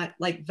 you've got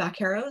like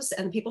vaqueros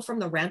and people from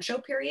the Rancho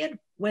period,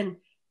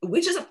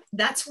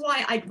 that's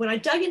why when I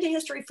dug into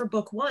history for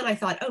book 1, I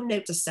thought, oh,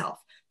 note to self,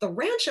 the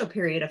Rancho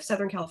period of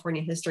Southern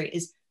California history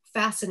is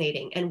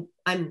fascinating. And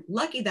I'm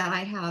lucky that I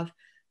have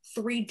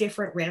 3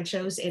 different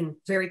ranchos in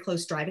very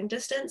close driving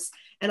distance.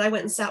 And I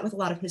went and sat with a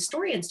lot of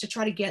historians to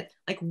try to get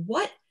like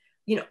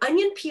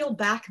onion peel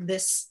back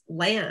this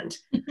land.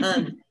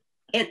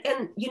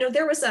 And you know,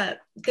 there was a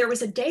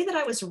day that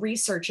I was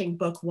researching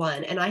book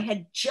 1, and I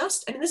had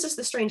this is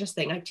the strangest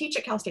thing. I teach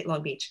at Cal State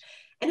Long Beach,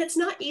 and it's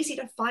not easy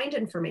to find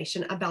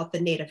information about the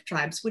native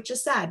tribes, which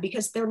is sad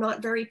because they're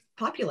not very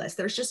populous.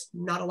 There's just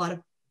not a lot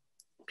of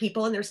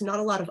people, and there's not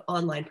a lot of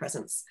online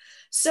presence.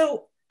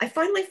 So I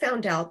finally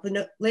found out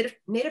the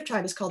native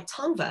tribe is called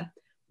Tongva.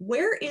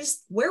 Where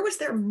was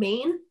their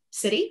main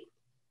city?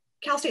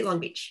 Cal State Long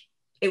Beach.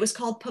 It was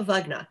called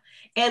Pavagna.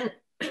 And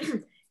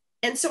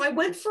And so I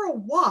went for a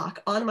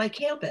walk on my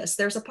campus.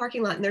 There's a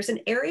parking lot, and there's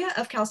an area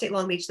of Cal State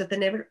Long Beach that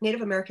the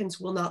Native Americans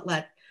will not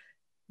let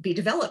be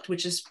developed,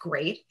 which is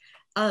great.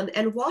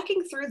 And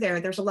walking through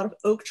there's a lot of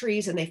oak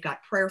trees, and they've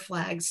got prayer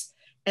flags.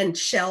 and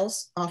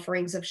shells,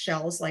 offerings of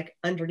shells, like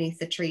underneath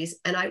the trees.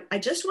 And I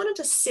just wanted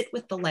to sit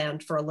with the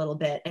land for a little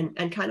bit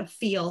and kind of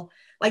feel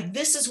like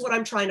this is what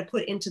I'm trying to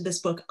put into this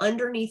book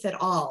underneath it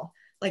all.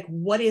 Like,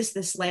 what is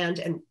this land?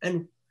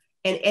 And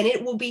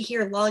it will be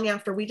here long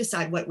after we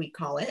decide what we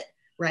call it,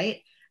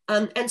 right?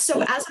 And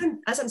so as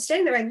I'm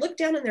standing there, I look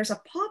down and there's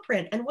a paw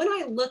print. And when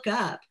I look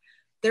up,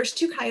 there's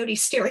two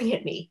coyotes staring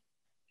at me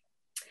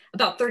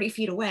about 30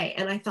 feet away.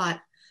 And I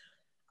thought,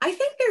 I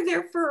think they're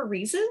there for a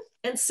reason.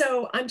 And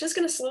so I'm just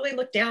going to slowly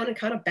look down and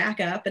kind of back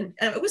up. And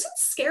I wasn't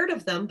scared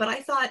of them, but I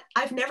thought,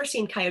 I've never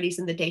seen coyotes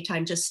in the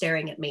daytime just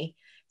staring at me.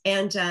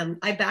 And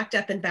I backed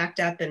up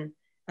and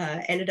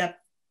ended up,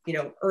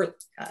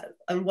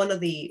 on one of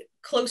the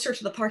closer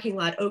to the parking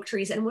lot oak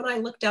trees. And when I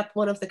looked up,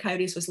 one of the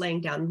coyotes was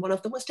laying down. One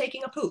of them was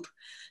taking a poop.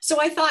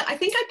 So I thought, I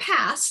think I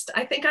passed.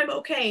 I think I'm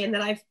okay. And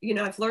that I've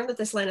learned that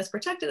this land is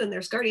protected and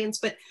there's guardians.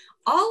 But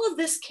all of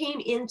this came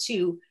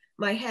into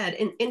my head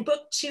in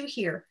book 2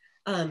 here.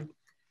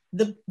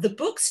 The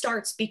book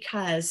starts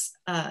because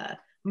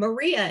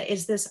Maria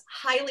is this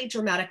highly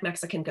dramatic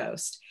Mexican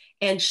ghost.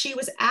 And she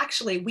was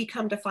actually, we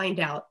come to find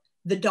out,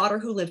 the daughter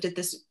who lived at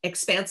this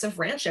expansive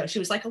rancho. She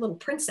was like a little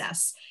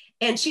princess.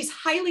 And she's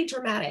highly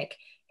dramatic.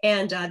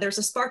 And there's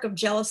a spark of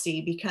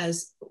jealousy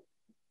because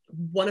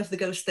one of the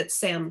ghosts that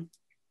Sam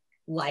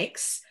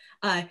likes,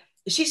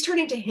 she's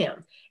turning to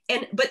him.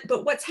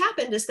 But what's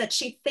happened is that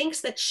she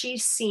thinks that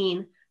she's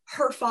seen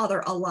her father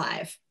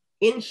alive,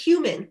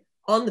 inhuman,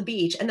 on the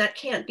beach. And that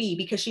can't be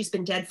because she's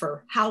been dead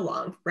for how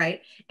long,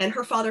 right? And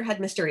her father had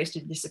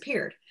mysteriously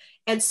disappeared.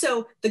 And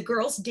so the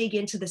girls dig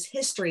into this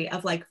history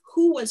of like,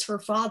 who was her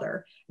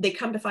father? They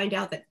come to find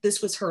out that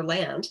this was her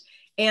land.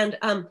 And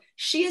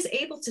she is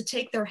able to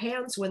take their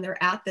hands when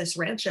they're at this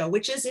rancho,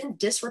 which is in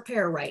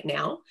disrepair right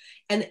now.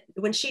 And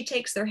when she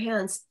takes their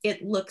hands,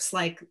 it looks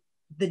like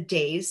the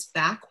days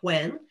back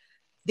when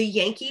the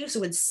Yankees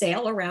would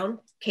sail around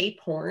Cape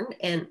Horn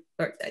and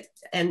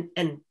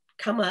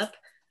come up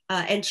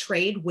and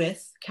trade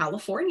with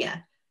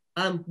California,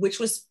 which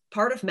was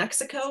part of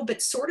Mexico,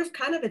 but sort of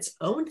kind of its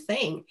own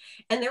thing.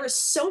 And there is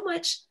so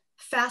much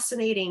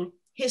fascinating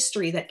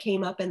history that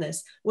came up in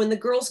this. When the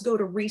girls go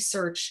to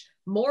research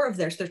more of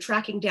this, they're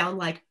tracking down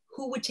like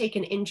who would take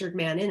an injured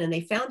man in, and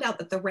they found out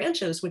that the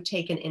ranchos would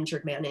take an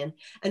injured man in.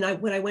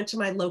 And when I went to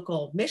my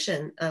local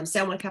mission,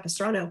 San Juan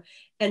Capistrano,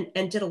 and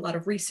did a lot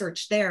of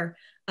research there,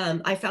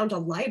 I found a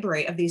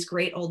library of these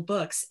great old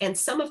books. And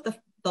some of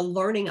the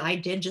learning I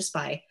did just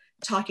by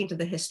talking to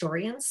the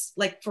historians,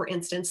 like for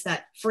instance,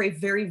 that for a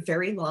very,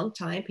 very long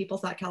time, people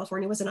thought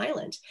California was an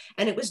island,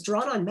 and it was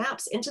drawn on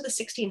maps into the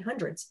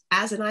 1600s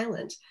as an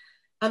island.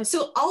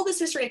 So all this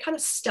history, I kind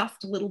of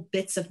stuffed little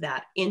bits of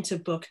that into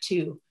book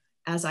 2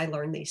 as I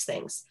learned these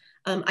things.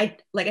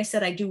 Like I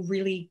said, I do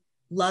really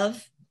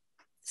love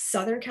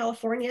Southern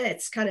California.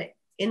 It's kind of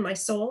in my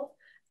soul.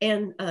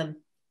 And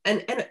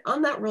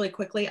on that really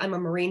quickly, I'm a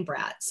Marine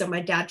brat. So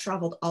my dad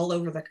traveled all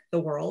over the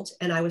world,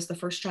 and I was the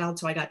first child,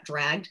 so I got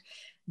dragged.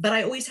 But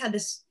I always had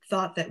this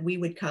thought that we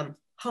would come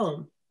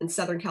home, and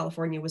Southern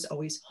California was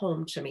always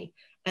home to me.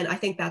 And I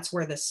think that's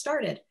where this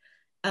started.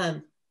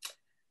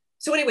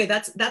 So anyway,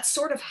 that's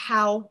sort of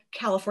how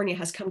California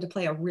has come to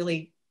play a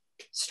really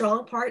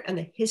strong part, and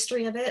the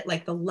history of it,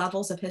 like the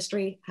levels of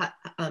history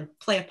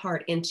play a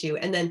part into.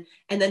 And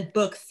then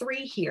book 3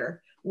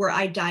 here, where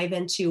I dive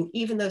into,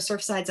 even though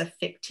Surfside's a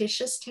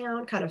fictitious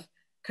town, kind of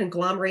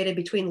conglomerated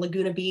between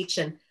Laguna Beach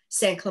and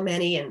San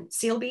Clemente and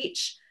Seal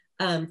Beach,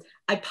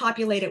 I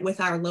populate it with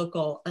our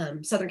local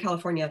Southern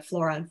California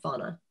flora and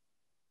fauna.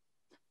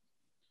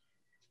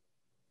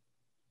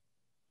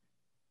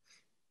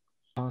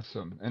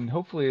 Awesome. And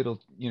hopefully it'll,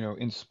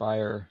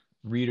 inspire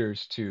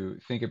readers to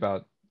think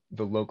about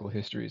the local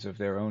histories of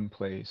their own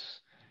place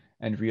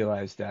and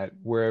realize that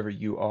wherever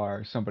you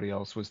are, somebody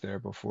else was there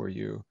before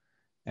you,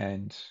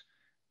 and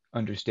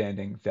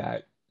understanding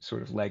that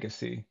sort of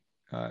legacy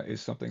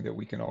is something that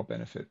we can all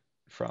benefit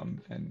from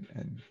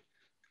and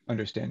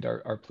understand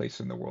our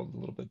place in the world a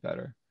little bit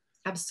better.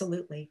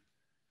 Absolutely.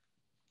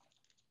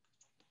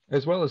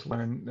 As well as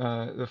learn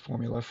the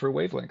formula for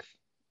wavelength.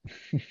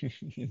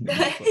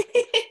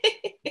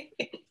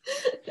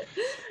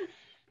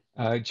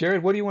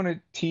 Jarod, what do you want to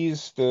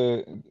tease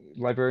the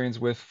librarians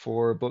with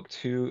for book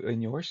 2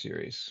 in your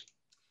series?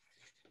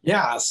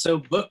 Yeah, so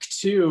book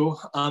 2,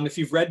 if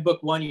you've read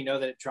book 1, you know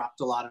that it dropped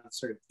a lot of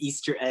sort of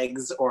Easter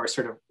eggs or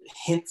sort of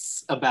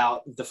hints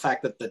about the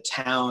fact that the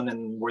town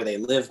and where they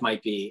live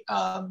might be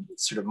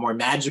sort of more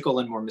magical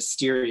and more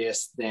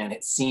mysterious than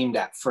it seemed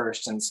at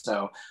first. And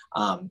so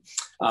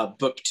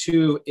book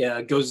 2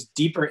 goes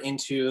deeper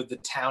into the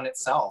town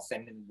itself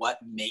and what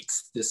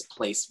makes this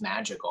place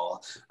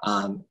magical.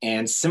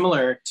 And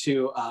similar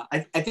to, I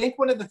think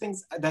one of the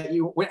things that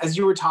as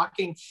you were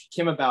talking,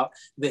 Kim, about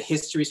the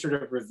history sort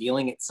of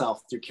revealing itself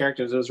through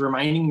characters, it was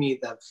reminding me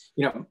that,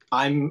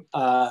 I'm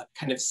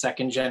kind of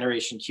second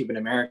generation Cuban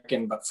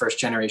American, but first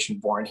generation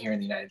born here in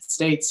the United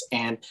States.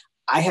 And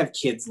I have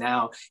kids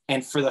now.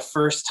 And for the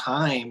first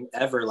time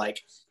ever,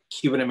 like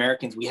Cuban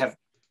Americans, we have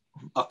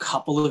a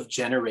couple of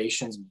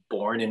generations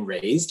born and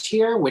raised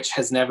here, which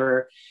has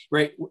never,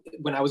 right?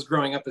 When I was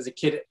growing up as a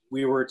kid,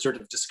 we were sort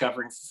of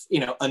discovering,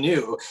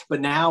 anew,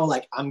 but now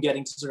like I'm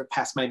getting to sort of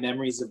pass my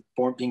memories of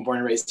being born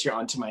and raised here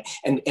onto my,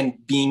 and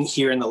being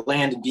here in the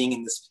land and being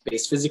in this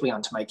space physically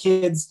onto my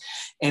kids.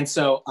 And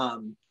so,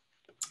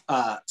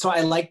 so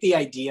I like the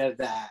idea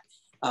that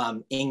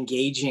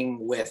engaging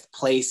with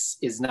place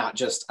is not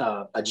just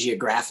a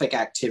geographic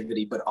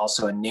activity, but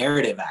also a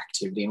narrative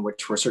activity in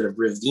which we're sort of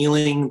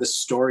revealing the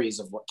stories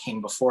of what came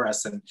before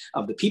us and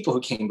of the people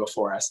who came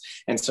before us.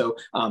 And so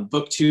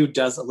book 2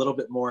 does a little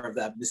bit more of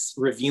that, this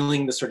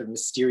revealing the sort of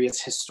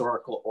mysterious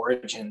historical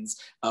origins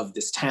of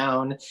this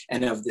town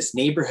and of this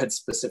neighborhood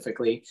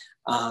specifically.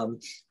 And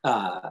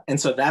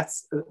so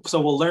so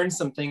we'll learn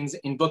some things.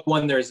 In book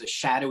 1, there's a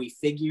shadowy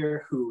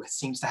figure who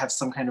seems to have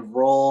some kind of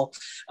role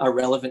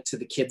relevant to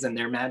the kids and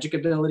their magic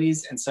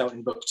abilities. And so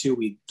in book 2,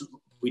 we'd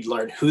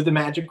learn who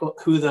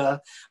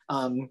the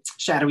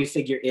shadowy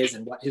figure is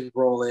and what his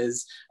role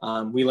is.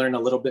 We learn a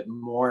little bit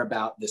more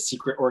about the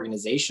secret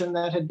organization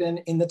that had been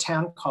in the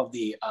town called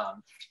the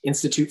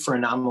Institute for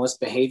Anomalous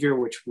Behavior,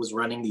 which was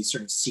running these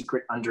sort of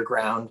secret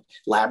underground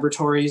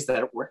laboratories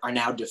that are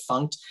now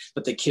defunct,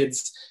 but the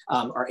kids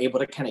are able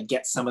to kind of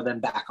get some of them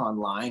back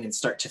online and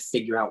start to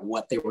figure out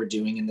what they were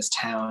doing in this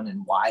town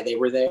and why they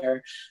were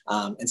there.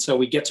 And so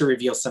we get to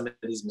reveal some of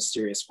these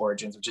mysterious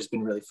origins, which has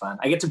been really fun.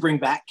 I get to bring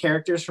back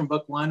characters from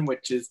book 1,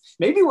 which is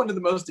maybe one of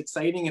the most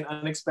exciting and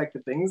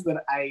unexpected things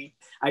that I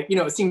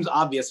it seems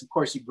obvious, of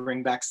course, you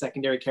bring back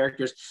secondary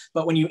characters,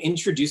 but when you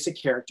introduce a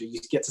character, you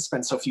get to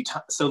spend so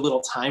little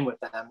time with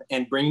them,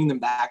 and bringing them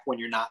back when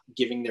you're not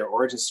giving their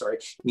origin story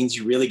means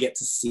you really get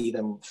to see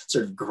them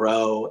sort of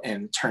grow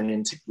and turn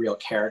into real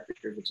characters,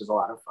 which is a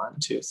lot of fun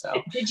too.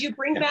 So did you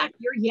bring back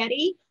your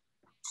Yeti?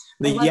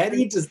 The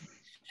Yeti does.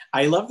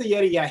 I love the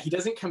Yeti. Yeah, he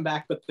doesn't come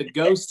back, but the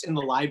ghost in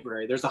the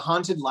library, there's a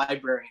haunted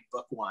library in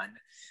book 1.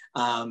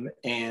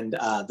 And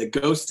the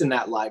ghost in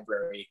that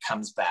library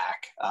comes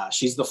back.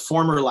 She's the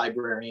former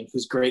librarian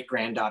whose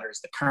great-granddaughter is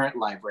the current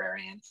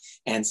librarian.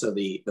 And so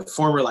the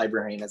former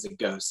librarian as a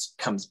ghost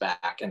comes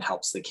back and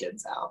helps the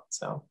kids out.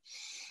 So,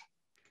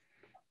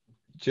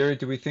 Jarod,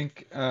 do we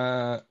think,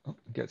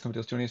 get somebody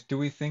else joining us, do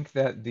we think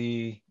that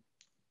the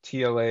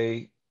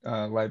TLA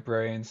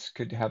librarians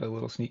could have a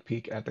little sneak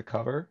peek at the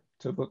cover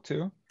to book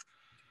 2?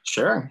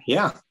 Sure,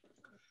 yeah.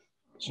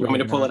 You want me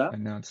to pull it up?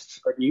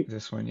 Announced you,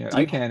 this one yet?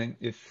 I can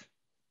if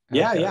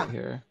yeah.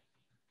 Here.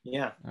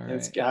 Yeah, all right.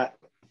 It's got.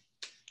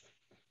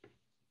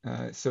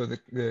 So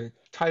the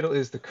title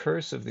is The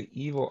Curse of the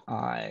Evil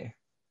Eye,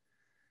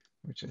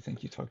 which I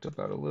think you talked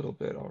about a little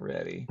bit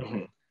already.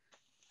 Mm-hmm.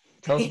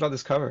 Tell us about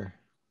this cover.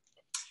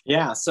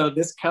 Yeah, so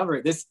this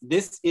cover, this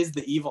is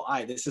the evil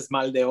eye. This is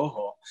Mal de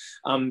Ojo,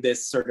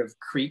 this sort of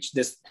creature,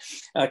 this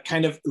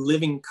kind of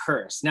living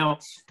curse. Now,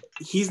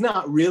 he's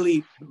not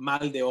really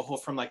Mal de Ojo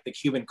from like the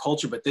Cuban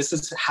culture, but this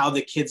is how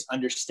the kids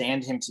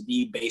understand him to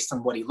be based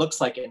on what he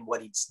looks like and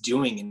what he's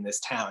doing in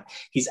this town.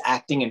 He's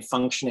acting and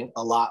functioning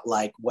a lot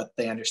like what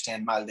they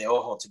understand Mal de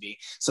Ojo to be.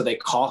 So they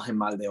call him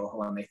Mal de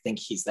Ojo and they think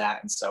he's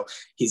that. And so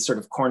he's sort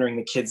of cornering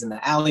the kids in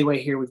the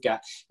alleyway here. We've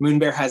got Moon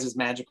Bear has his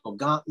magical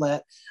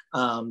gauntlet.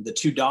 The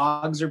 2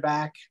 dogs are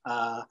back,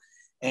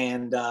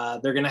 and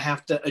they're going to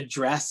have to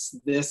address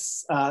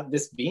this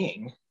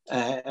being.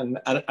 And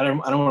I don't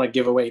want to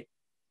give away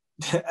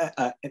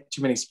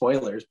too many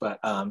spoilers, but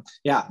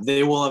yeah,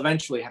 they will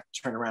eventually have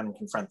to turn around and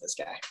confront this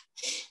guy.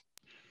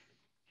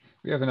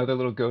 We have another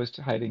little ghost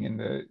hiding in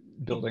the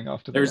building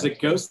off to the There's left. a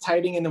ghost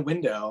hiding in the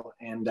window,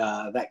 and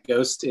that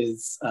ghost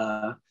is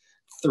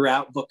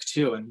throughout book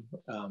 2,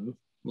 and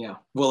yeah,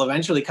 will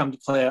eventually come to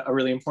play a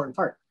really important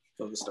part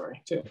of the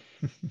story too.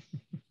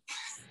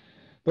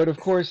 But of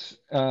course,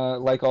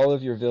 like all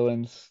of your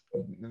villains,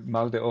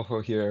 Mal de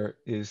Ojo here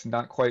is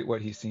not quite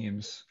what he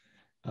seems.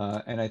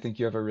 And I think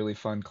you have a really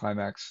fun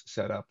climax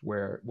set up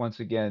where, once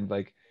again,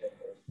 like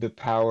the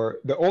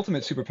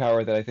ultimate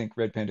superpower that I think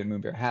Red Panda and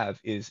Moon Bear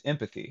have is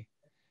empathy,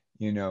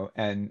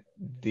 and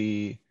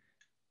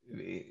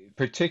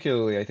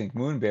particularly I think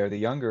Moon Bear, the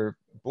younger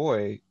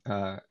boy,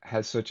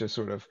 has such a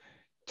sort of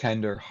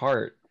tender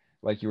heart,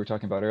 like you were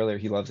talking about earlier.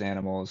 He loves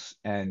animals,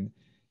 and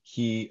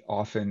he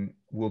often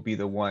will be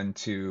the one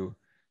to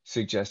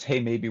suggest, hey,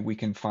 maybe we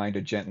can find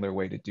a gentler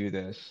way to do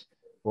this,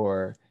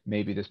 or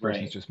maybe this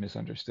person's just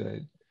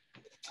misunderstood.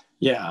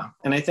 Yeah,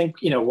 and I think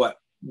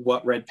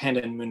what Red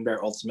Panda and Moon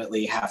Bear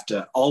ultimately have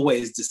to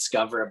always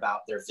discover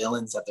about their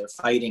villains that they're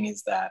fighting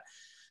is that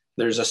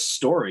there's a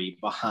story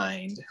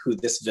behind who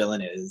this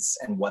villain is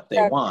and what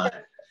they want.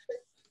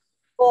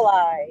 Full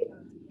eye.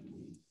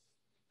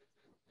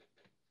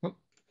 Oh,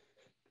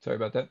 sorry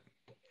about that.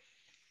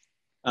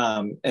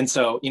 And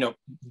so,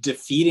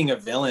 defeating a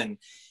villain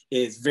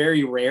is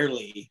very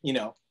rarely,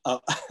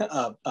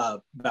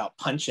 about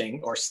punching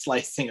or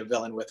slicing a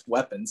villain with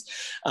weapons.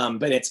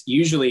 But it's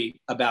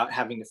usually about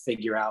having to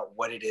figure out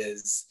what it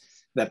is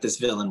that this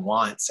villain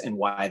wants and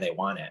why they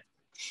want it.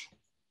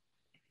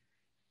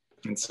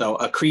 And so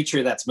a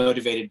creature that's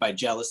motivated by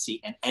jealousy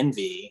and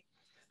envy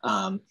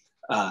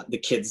the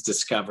kids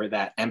discover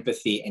that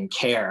empathy and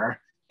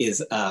care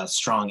is a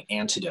strong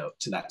antidote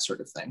to that sort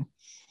of thing.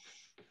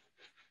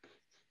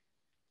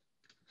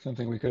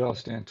 Something we could all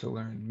stand to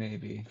learn,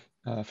 maybe.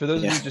 For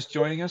those of you just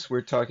joining us,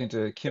 we're talking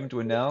to Kim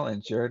Dwinell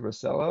and Jarod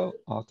Roselló,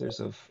 authors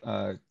of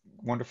a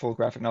wonderful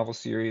graphic novel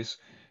series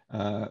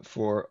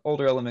for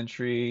older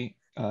elementary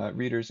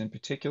readers in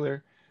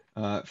particular,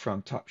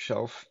 from Top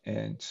Shelf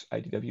and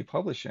IDW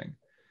Publishing.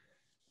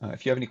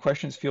 If you have any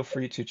questions, feel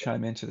free to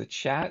chime into the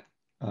chat,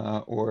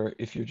 or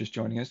if you're just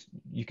joining us,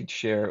 you could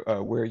share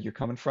where you're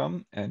coming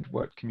from and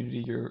what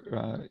community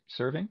you're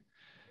serving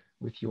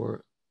with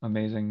your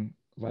amazing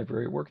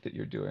library work that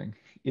you're doing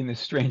in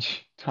this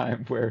strange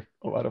time where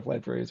a lot of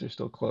libraries are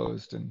still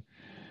closed, and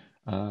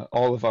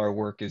all of our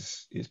work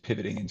is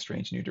pivoting in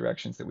strange new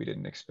directions that we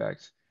didn't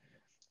expect.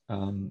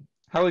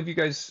 How have you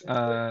guys,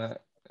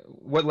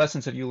 what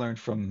lessons have you learned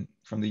from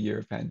the year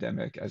of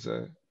pandemic as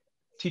a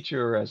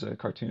teacher or as a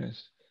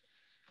cartoonist?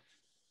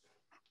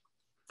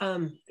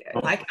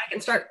 I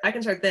can start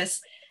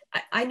this.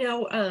 I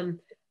know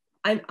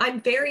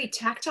I'm very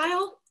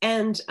tactile,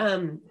 and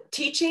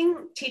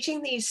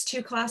teaching these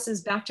two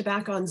classes back to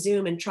back on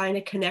Zoom and trying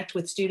to connect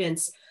with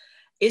students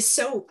is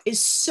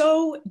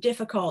so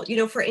difficult. You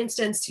know, for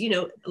instance, you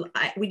know,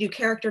 we do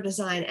character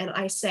design, and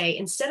I say,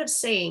 instead of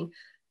saying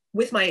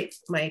with my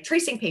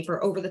tracing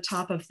paper over the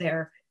top of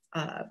their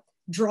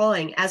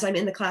drawing as I'm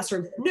in the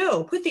classroom,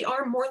 no, put the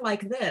arm more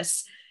like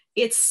this.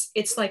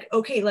 It's like,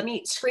 okay, let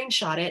me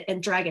screenshot it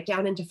and drag it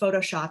down into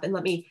Photoshop and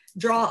let me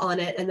draw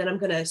on it. And then I'm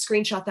going to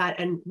screenshot that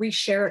and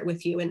reshare it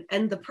with you.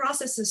 And the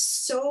process is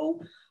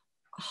so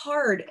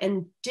hard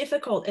and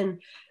difficult.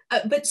 And,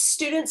 but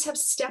students have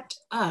stepped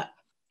up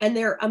and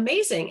they're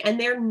amazing, and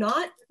they're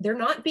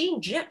not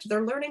being gypped.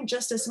 They're learning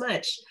just as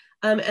much.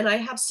 And I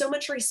have so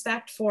much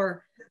respect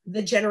for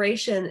the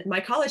generation,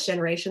 my college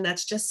generation,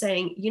 that's just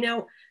saying, you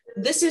know,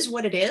 this is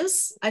what it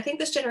is. I think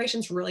this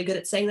generation's really good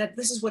at saying that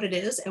this is what it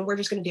is, and we're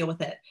just going to deal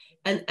with it.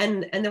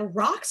 And they're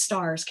rock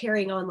stars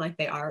carrying on like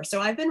they are.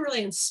 So I've been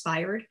really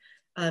inspired.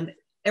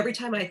 Every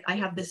time I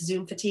have this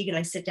Zoom fatigue and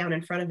I sit down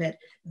in front of it,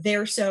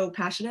 they're so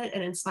passionate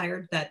and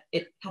inspired that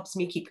it helps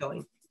me keep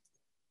going.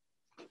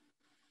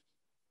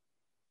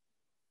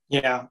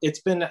 Yeah,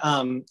 it's been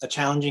a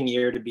challenging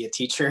year to be a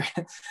teacher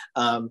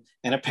and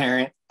a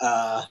parent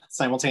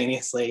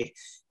simultaneously.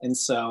 And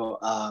so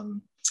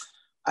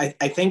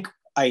I think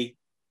I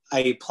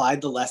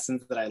applied the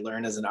lessons that I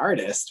learned as an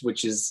artist,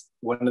 which is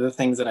one of the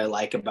things that I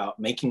like about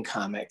making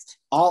comics.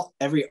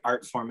 Every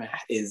art form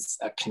is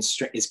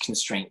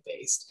constraint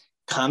based.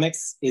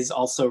 Comics is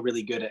also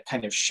really good at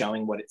kind of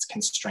showing what its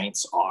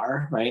constraints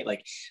are, right?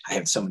 Like, I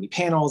have so many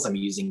panels, I'm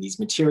using these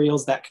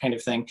materials, that kind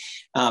of thing.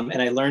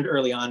 And I learned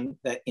early on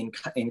that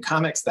in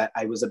comics that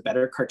I was a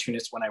better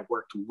cartoonist when I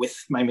worked with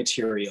my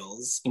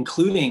materials,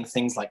 including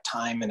things like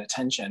time and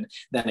attention,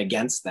 than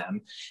against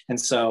them.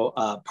 And so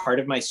part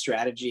of my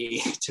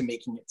strategy to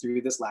making it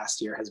through this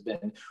last year has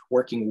been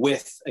working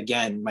with,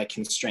 again, my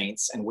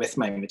constraints and with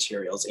my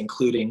materials,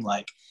 including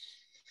like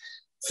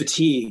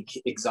fatigue,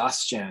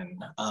 exhaustion,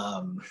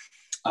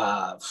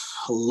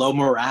 low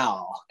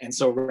morale. And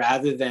so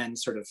rather than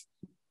sort of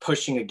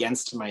pushing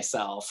against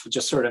myself,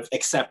 just sort of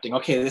accepting,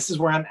 okay, this is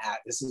where I'm at,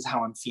 this is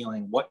how I'm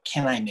feeling, what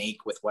can I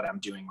make with what I'm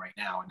doing right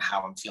now and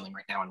how I'm feeling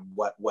right now and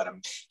what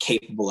I'm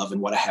capable of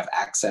and what I have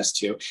access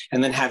to.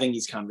 And then having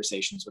these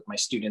conversations with my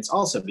students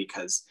also,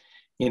 because,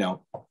 you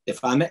know,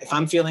 if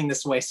I'm feeling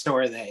this way, so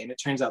are they, and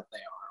it turns out they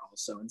are.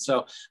 And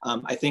so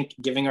I think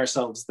giving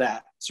ourselves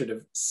that sort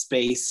of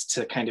space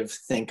to kind of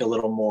think a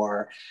little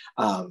more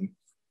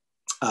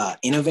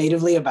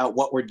innovatively about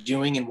what we're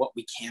doing and what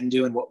we can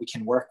do and what we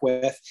can work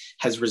with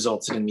has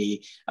resulted in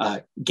me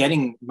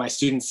getting my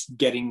students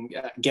getting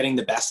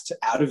the best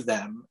out of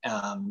them,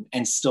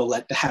 and still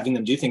having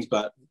them do things,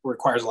 but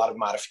requires a lot of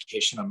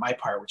modification on my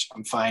part, which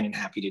I'm fine and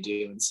happy to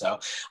do. And so,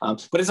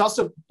 but it's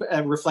also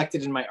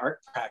reflected in my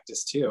art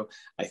practice too.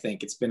 I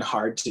think it's been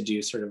hard to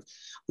do sort of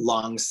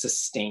long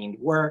sustained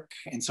work.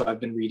 And so I've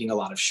been reading a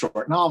lot of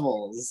short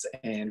novels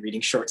and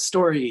reading short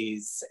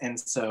stories. And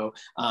so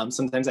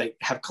sometimes I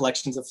have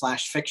collections of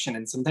flash fiction,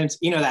 and sometimes,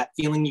 you know, that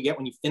feeling you get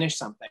when you finish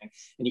something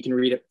and you can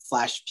read a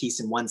flash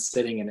piece in one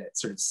sitting, and it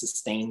sort of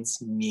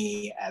sustains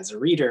me as a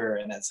reader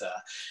and as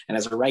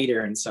a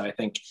writer. And so I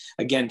think,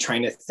 again,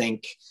 trying to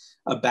think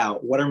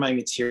about what are my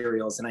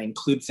materials, and I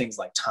include things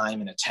like time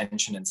and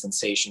attention and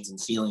sensations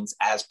and feelings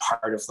as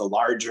part of the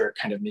larger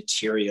kind of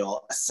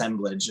material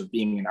assemblage of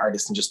being an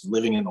artist and just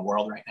living in the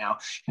world right now,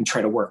 and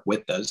try to work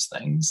with those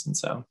things. And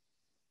so,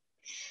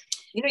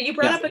 you know, you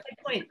brought up a good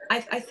point.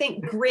 I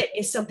think grit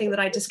is something that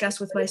I discuss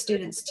with my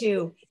students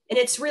too, and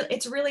it's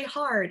really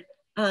hard.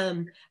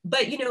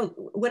 But you know,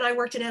 when I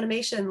worked in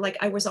animation, like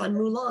I was on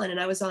Mulan and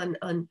I was on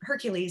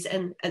Hercules,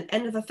 and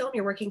end of a film,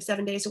 you're working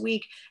 7 days a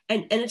week,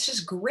 and it's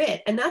just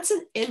grit, and that's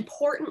an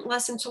important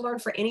lesson to learn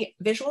for any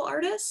visual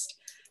artist.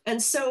 And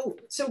so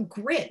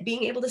grit,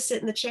 being able to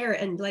sit in the chair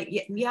and like,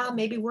 yeah,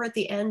 maybe we're at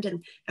the end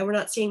and we're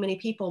not seeing many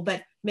people,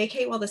 but make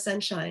hay while the sun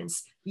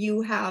shines.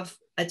 You have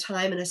a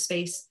time and a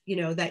space, you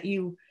know, that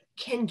you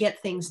can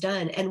get things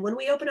done. And when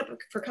we open up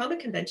for comic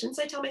conventions,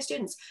 I tell my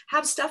students,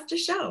 have stuff to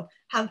show,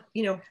 have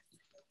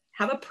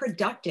a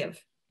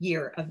productive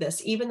year of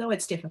this, even though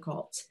it's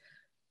difficult.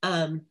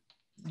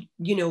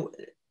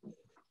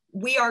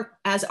 We are,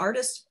 as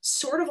artists,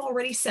 sort of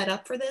already set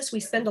up for this.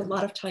 We spend a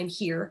lot of time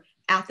here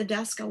at the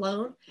desk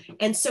alone.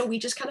 And so we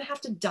just kind of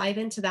have to dive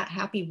into that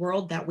happy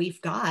world that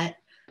we've got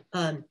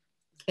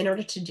in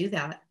order to do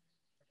that.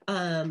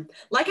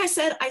 Like I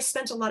said, I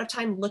spent a lot of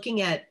time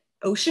looking at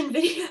ocean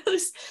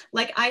videos.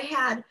 Like I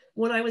had,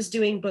 when I was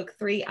doing book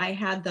 3, I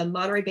had the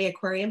Monterey Bay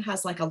Aquarium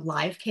has like a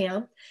live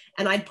cam,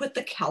 and I'd put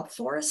the kelp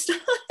forest on.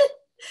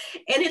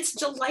 And it's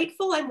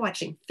delightful. I'm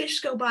watching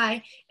fish go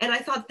by, and I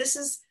thought this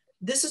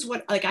is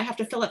what, like, I have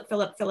to fill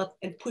up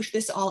and push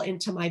this all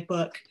into my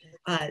book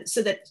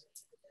so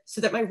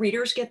that my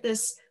readers get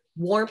this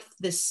warmth,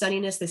 this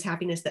sunniness, this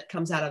happiness that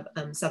comes out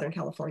of Southern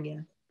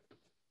California.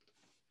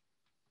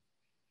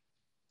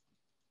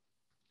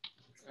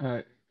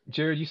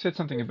 Jarod, you said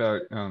something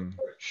about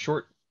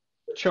short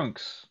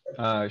chunks,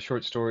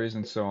 short stories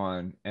and so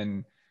on.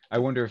 And I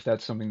wonder if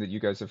that's something that you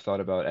guys have thought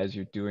about as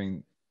you're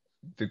doing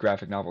the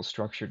graphic novel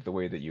structured the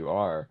way that you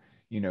are.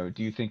 Do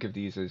you think of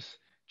these as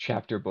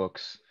chapter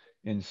books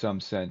in some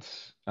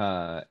sense?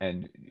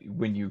 And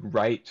when you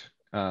write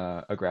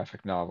a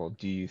graphic novel,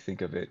 do you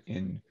think of it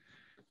in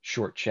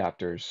short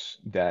chapters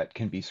that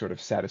can be sort of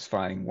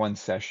satisfying one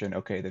session,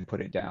 okay, then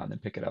put it down, then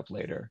pick it up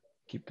later,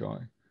 keep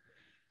going?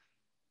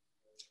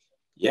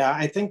 Yeah,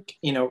 I think,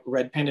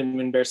 Red Panda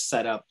Moon Bear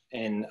set up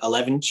in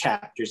 11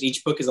 chapters.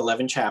 Each book is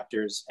 11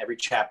 chapters. Every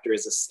chapter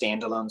is a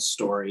standalone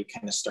story,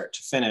 kind of start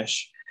to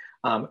finish.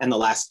 And the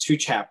last 2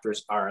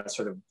 chapters are a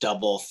sort of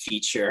double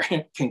feature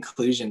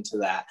conclusion to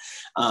that.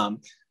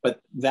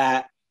 But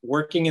that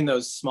working in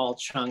those small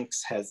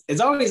chunks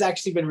it's always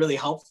actually been really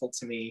helpful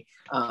to me.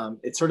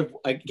 It's sort of,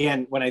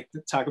 again, when I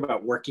talk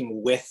about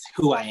working with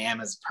who I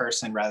am as a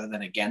person rather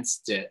than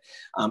against it,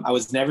 I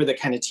was never the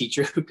kind of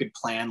teacher who could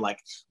plan like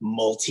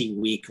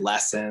multi-week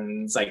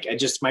lessons. Like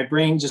my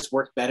brain just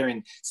worked better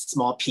in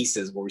small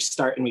pieces where we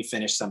start and we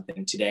finish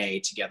something today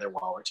together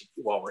while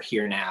we're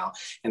here now.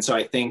 And so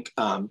I think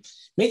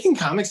making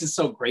comics is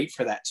so great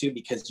for that too,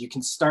 because you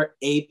can start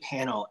a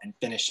panel and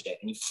finish it,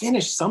 and you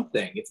finish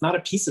something. It's not a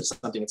piece of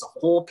something, it's a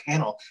whole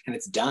panel and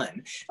it's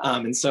done.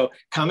 And so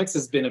comics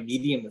has been a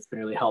medium that's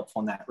been really helpful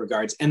in that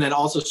regards. And then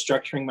also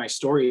structuring my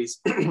stories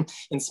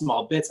in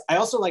small bits. I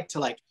also like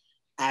to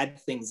add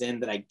things in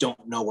that I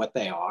don't know what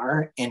they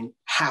are and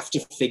have to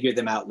figure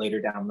them out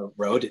later down the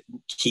road. It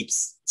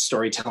keeps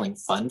storytelling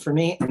fun for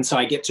me. And so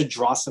I get to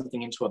draw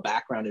something into a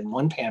background in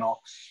one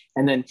panel,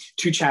 and then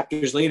 2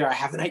 chapters later, I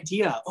have an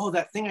idea. Oh,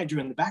 that thing I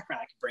drew in the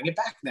background, I can bring it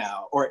back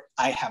now. Or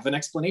I have an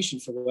explanation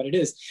for what it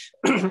is.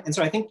 And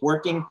so I think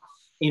working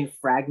in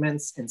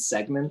fragments and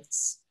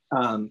segments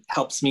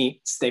helps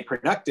me stay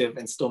productive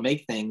and still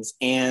make things,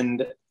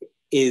 and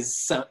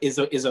is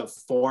a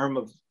form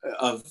of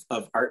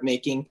art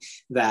making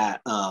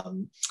that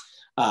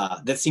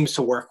that seems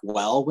to work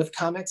well with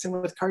comics and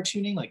with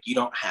cartooning. Like you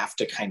don't have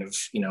to kind of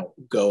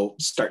go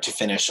start to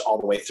finish all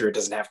the way through. It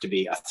doesn't have to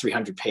be a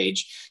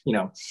 300-page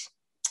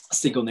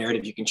single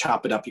narrative. You can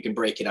chop it up, you can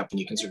break it up, and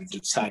you can sort of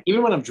decide.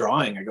 Even when I'm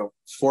drawing, I go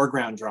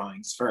foreground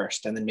drawings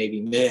first, and then maybe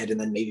mid, and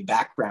then maybe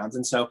backgrounds.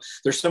 And so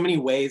there's so many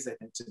ways, I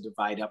think, to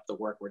divide up the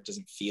work where it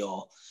doesn't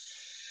feel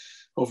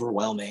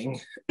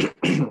overwhelming. If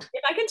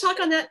I can talk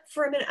on that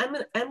for a minute,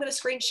 I'm gonna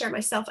screen share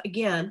myself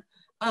again,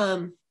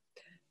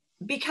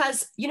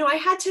 because I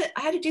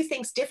had to do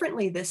things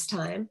differently this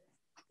time.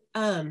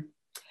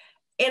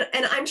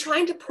 And I'm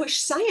trying to push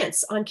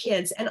science on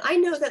kids. And I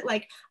know that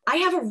I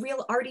have a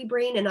real arty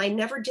brain, and I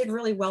never did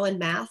really well in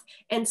math.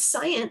 And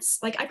science,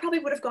 I probably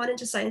would have gone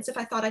into science if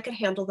I thought I could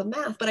handle the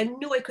math, but I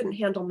knew I couldn't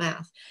handle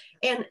math.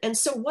 And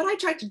so what I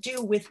tried to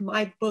do with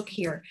my book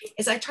here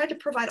is I tried to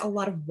provide a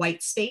lot of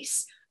white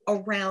space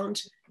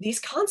around these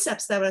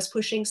concepts that I was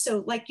pushing.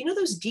 So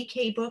those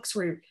DK books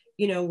where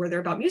they're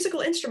about musical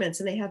instruments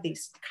and they have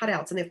these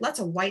cutouts and they have lots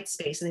of white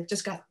space and they've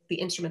just got the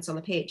instruments on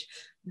the page.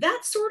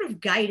 That sort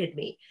of guided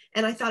me.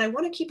 And I thought I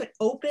want to keep it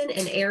open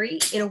and airy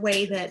in a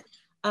way that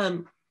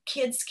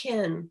kids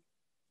can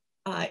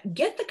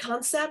get the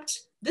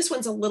concept. This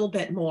one's a little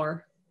bit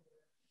more,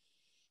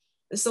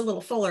 it's a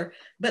little fuller.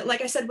 But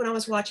like I said, when I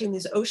was watching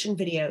these ocean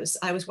videos,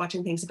 I was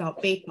watching things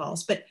about bait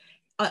balls. But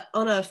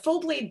on a full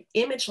blade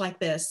image like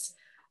this,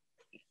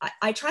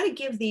 I try to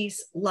give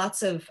these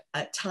lots of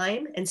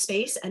time and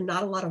space and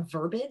not a lot of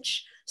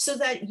verbiage, so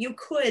that you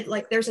could,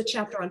 there's a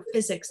chapter on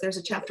physics, there's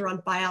a chapter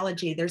on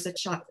biology, there's a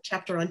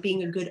chapter on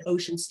being a good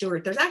ocean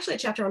steward, there's actually a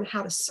chapter on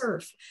how to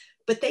surf,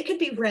 but they could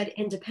be read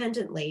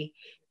independently,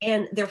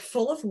 and they're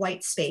full of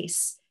white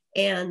space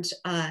and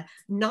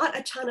not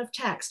a ton of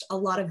text, a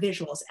lot of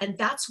visuals. And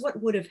that's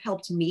what would have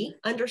helped me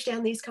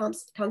understand these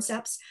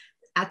concepts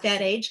at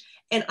that age.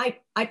 And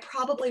I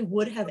probably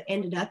would have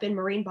ended up in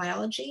marine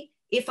biology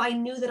if I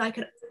knew that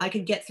I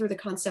could get through the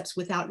concepts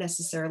without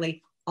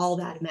necessarily all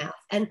that math.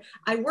 And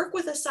I work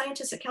with a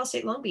scientist at Cal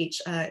State Long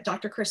Beach,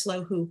 Dr. Chris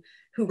Lowe, who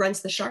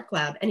runs the Shark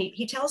Lab. And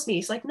he tells me,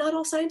 he's like, not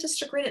all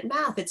scientists are great at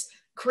math. It's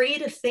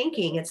creative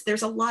thinking.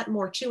 There's a lot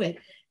more to it.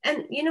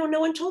 And, you know, no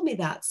one told me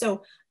that.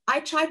 So I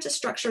tried to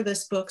structure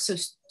this book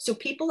so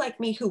people like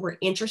me who were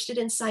interested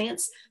in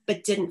science,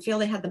 but didn't feel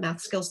they had the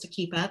math skills to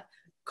keep up,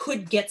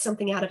 could get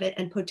something out of it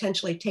and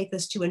potentially take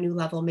this to a new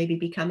level, maybe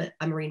become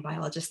a marine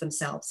biologist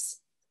themselves.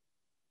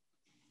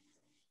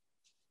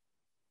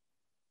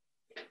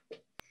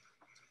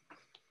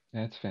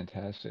 That's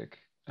fantastic.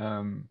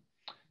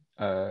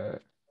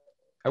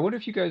 I wonder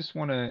if you guys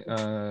want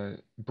to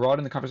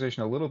broaden the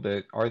conversation a little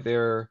bit. Are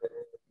there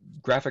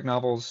graphic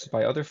novels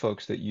by other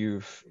folks that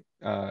you've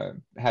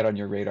had on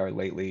your radar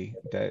lately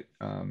that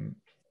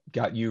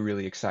got you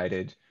really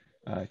excited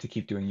to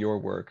keep doing your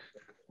work,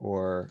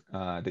 or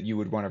that you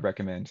would want to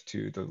recommend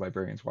to the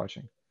librarians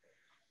watching?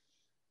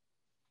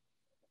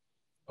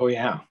 Oh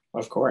yeah,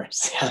 of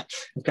course. Yeah,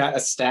 I've got a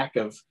stack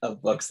of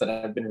books that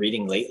I've been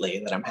reading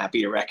lately that I'm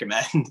happy to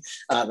recommend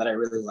that I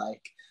really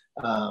like.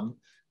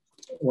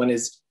 One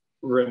is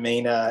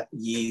Romana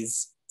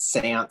Yee's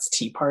Seance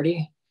Tea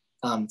Party.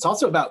 It's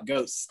also about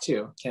ghosts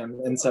too, Kim.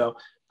 And so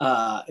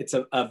it's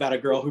about a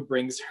girl who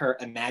brings her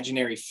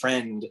imaginary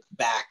friend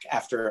back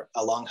after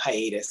a long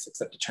hiatus,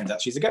 except it turns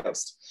out she's a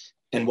ghost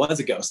and was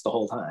a ghost the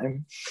whole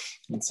time.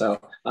 And so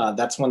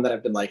that's one that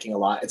I've been liking a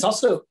lot. It's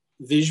also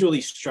visually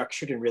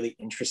structured in really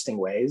interesting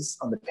ways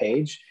on the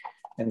page.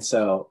 And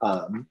so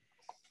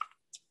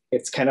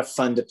it's kind of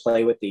fun to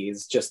play with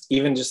these, just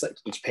like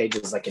each page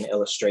is like an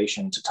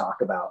illustration to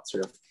talk about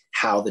sort of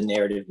how the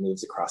narrative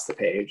moves across the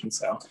page. And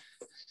so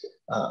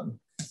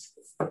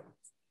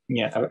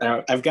yeah,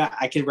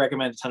 I could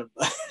recommend a ton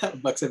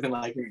of books I've been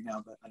liking right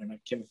now, but I don't know,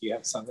 Kim, if you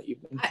have some that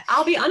you've been.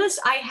 I'll be honest,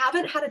 I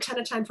haven't had a ton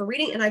of time for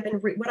reading, and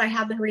what I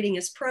have been reading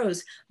is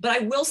prose. But I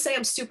will say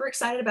I'm super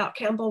excited about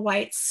Campbell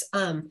White's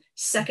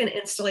second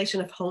installation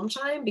of Home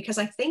Time, because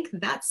I think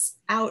that's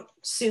out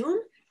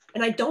soon,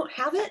 and I don't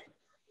have it.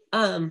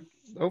 I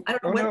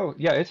don't know when. No,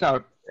 yeah, it's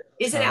out.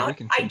 Is it out?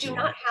 I do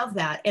not have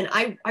that, and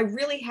I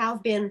really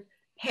have been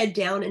head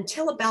down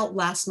until about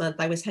last month.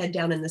 I was head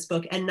down in this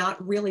book and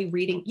not really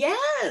reading.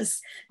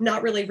 Yes,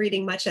 not really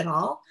reading much at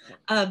all.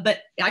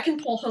 But I can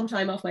pull Home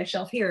Time off my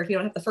shelf here if you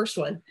don't have the first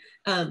one.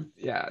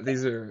 Yeah,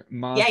 these are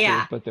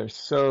monsters, but they're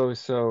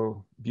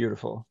so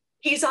beautiful.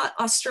 He's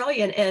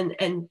Australian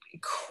and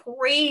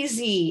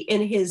crazy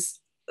in his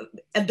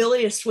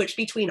ability to switch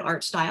between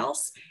art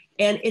styles.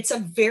 And it's a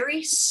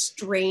very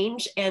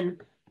strange,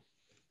 and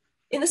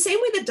in the same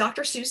way that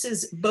Dr. Seuss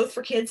is both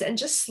for kids and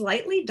just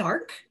slightly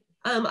dark,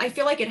 I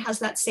feel like it has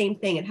that same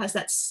thing. It has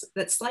that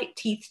slight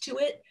teeth to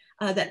it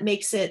that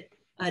makes it,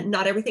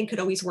 not everything could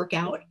always work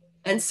out.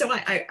 And so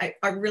I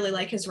really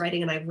like his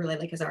writing, and I really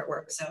like his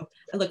artwork. So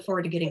I look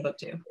forward to getting book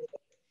 2.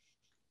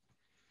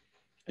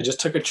 I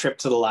just took a trip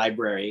to the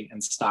library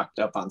and stocked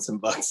up on some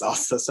books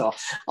also. So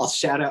I'll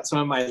shout out some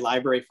of my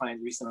library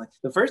finds recently.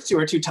 The first 2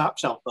 are 2 top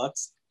shelf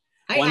books.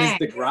 One is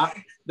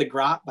The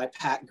Grot by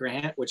Pat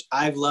Grant, which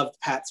I've loved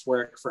Pat's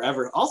work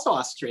forever. Also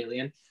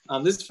Australian.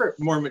 This is for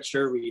more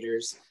mature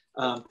readers.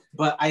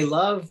 But I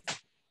love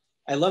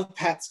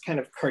Pat's kind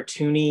of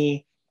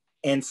cartoony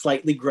and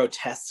slightly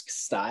grotesque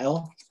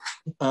style.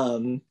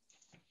 The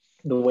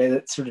way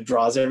that sort of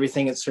draws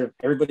everything, it's sort of,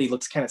 everybody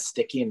looks kind of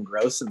sticky and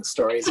gross, and the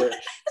stories are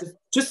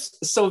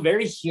just so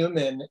very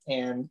human,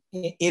 and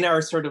in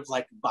our sort of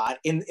like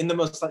in the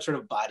most sort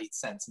of bodied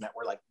sense, and that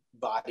we're like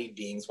bodied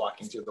beings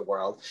walking through the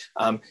world.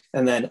 And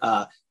then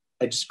I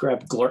just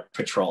grabbed Glort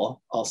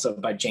Patrol, also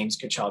by James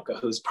Kochalka,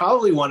 who's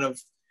probably one of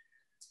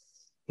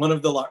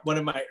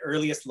my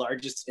earliest,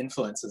 largest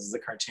influences as a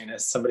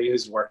cartoonist, somebody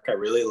whose work I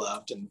really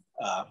loved, and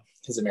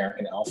his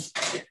American Elf.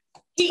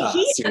 He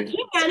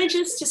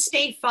manages to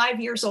stay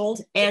 5 years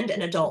old and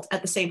an adult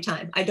at the same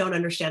time. I don't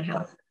understand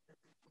how.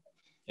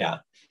 Yeah.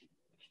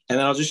 And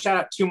then I'll just shout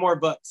out 2 more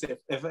books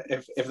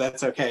if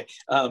that's okay.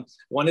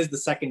 One is The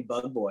Second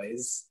Bug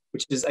Boys,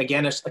 which is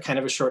again a kind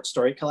of a short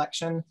story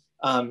collection.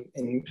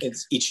 And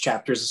each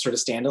chapter is a sort of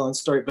standalone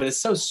story, but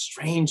it's so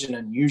strange and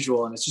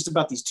unusual. And it's just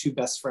about these 2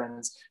 best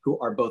friends who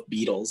are both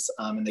beetles,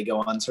 and they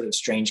go on sort of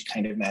strange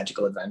kind of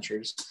magical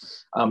adventures.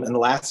 And the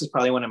last is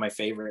probably one of my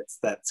favorites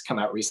that's come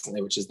out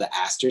recently, which is the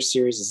Aster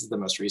series. This is the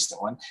most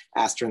recent one,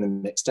 Aster and the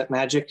Mixed Up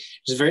Magic,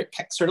 which is very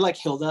sort of like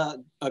Hilda,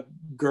 a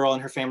girl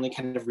and her family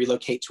kind of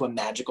relocate to a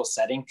magical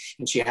setting,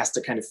 and she has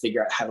to kind of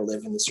figure out how to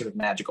live in this sort of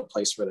magical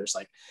place where there's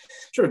like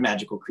sort of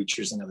magical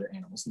creatures and other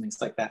animals and things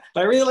like that.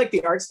 But I really like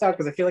the art style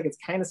because I feel like it's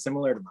kind of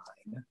similar to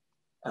mine.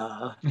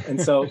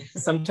 And so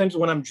sometimes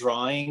when I'm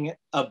drawing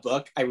a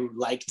book, I would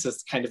like to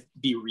kind of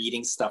be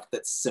reading stuff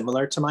that's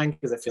similar to mine,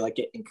 because I feel like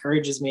it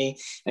encourages me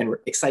and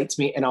excites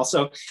me. And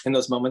also in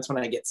those moments when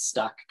I get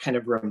stuck, kind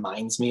of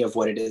reminds me of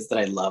what it is that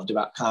I loved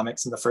about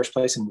comics in the first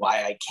place and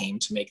why I came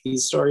to make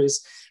these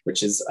stories,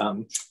 which is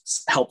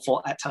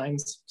helpful at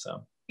times.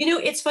 So. You know,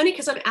 it's funny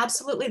because I'm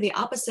absolutely the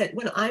opposite.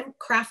 When I'm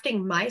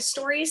crafting my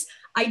stories,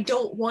 I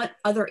don't want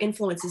other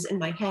influences in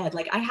my head.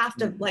 Like I have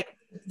to like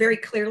very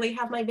clearly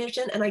have my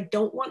vision, and I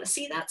don't want to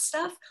see that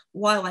stuff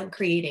while I'm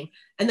creating.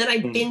 And then I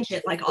binge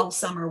it like all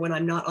summer when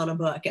I'm not on a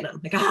book, and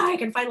I'm like, I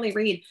can finally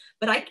read.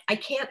 But I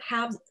can't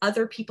have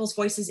other people's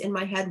voices in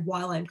my head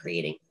while I'm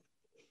creating.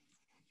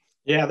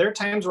 Yeah, there are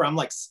times where I'm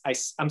like,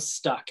 I'm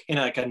stuck in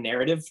like a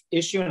narrative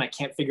issue and I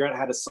can't figure out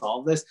how to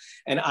solve this.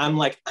 And I'm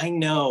like, I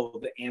know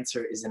the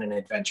answer is in an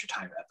Adventure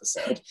Time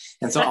episode.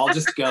 And so I'll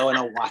just go and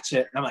I'll watch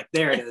it. And I'm like,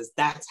 there it is.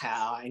 That's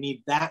how I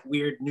need that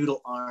weird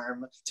noodle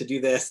arm to do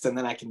this. And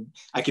then I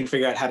can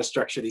figure out how to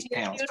structure these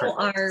panels. Noodle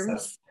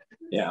arms. So,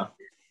 yeah.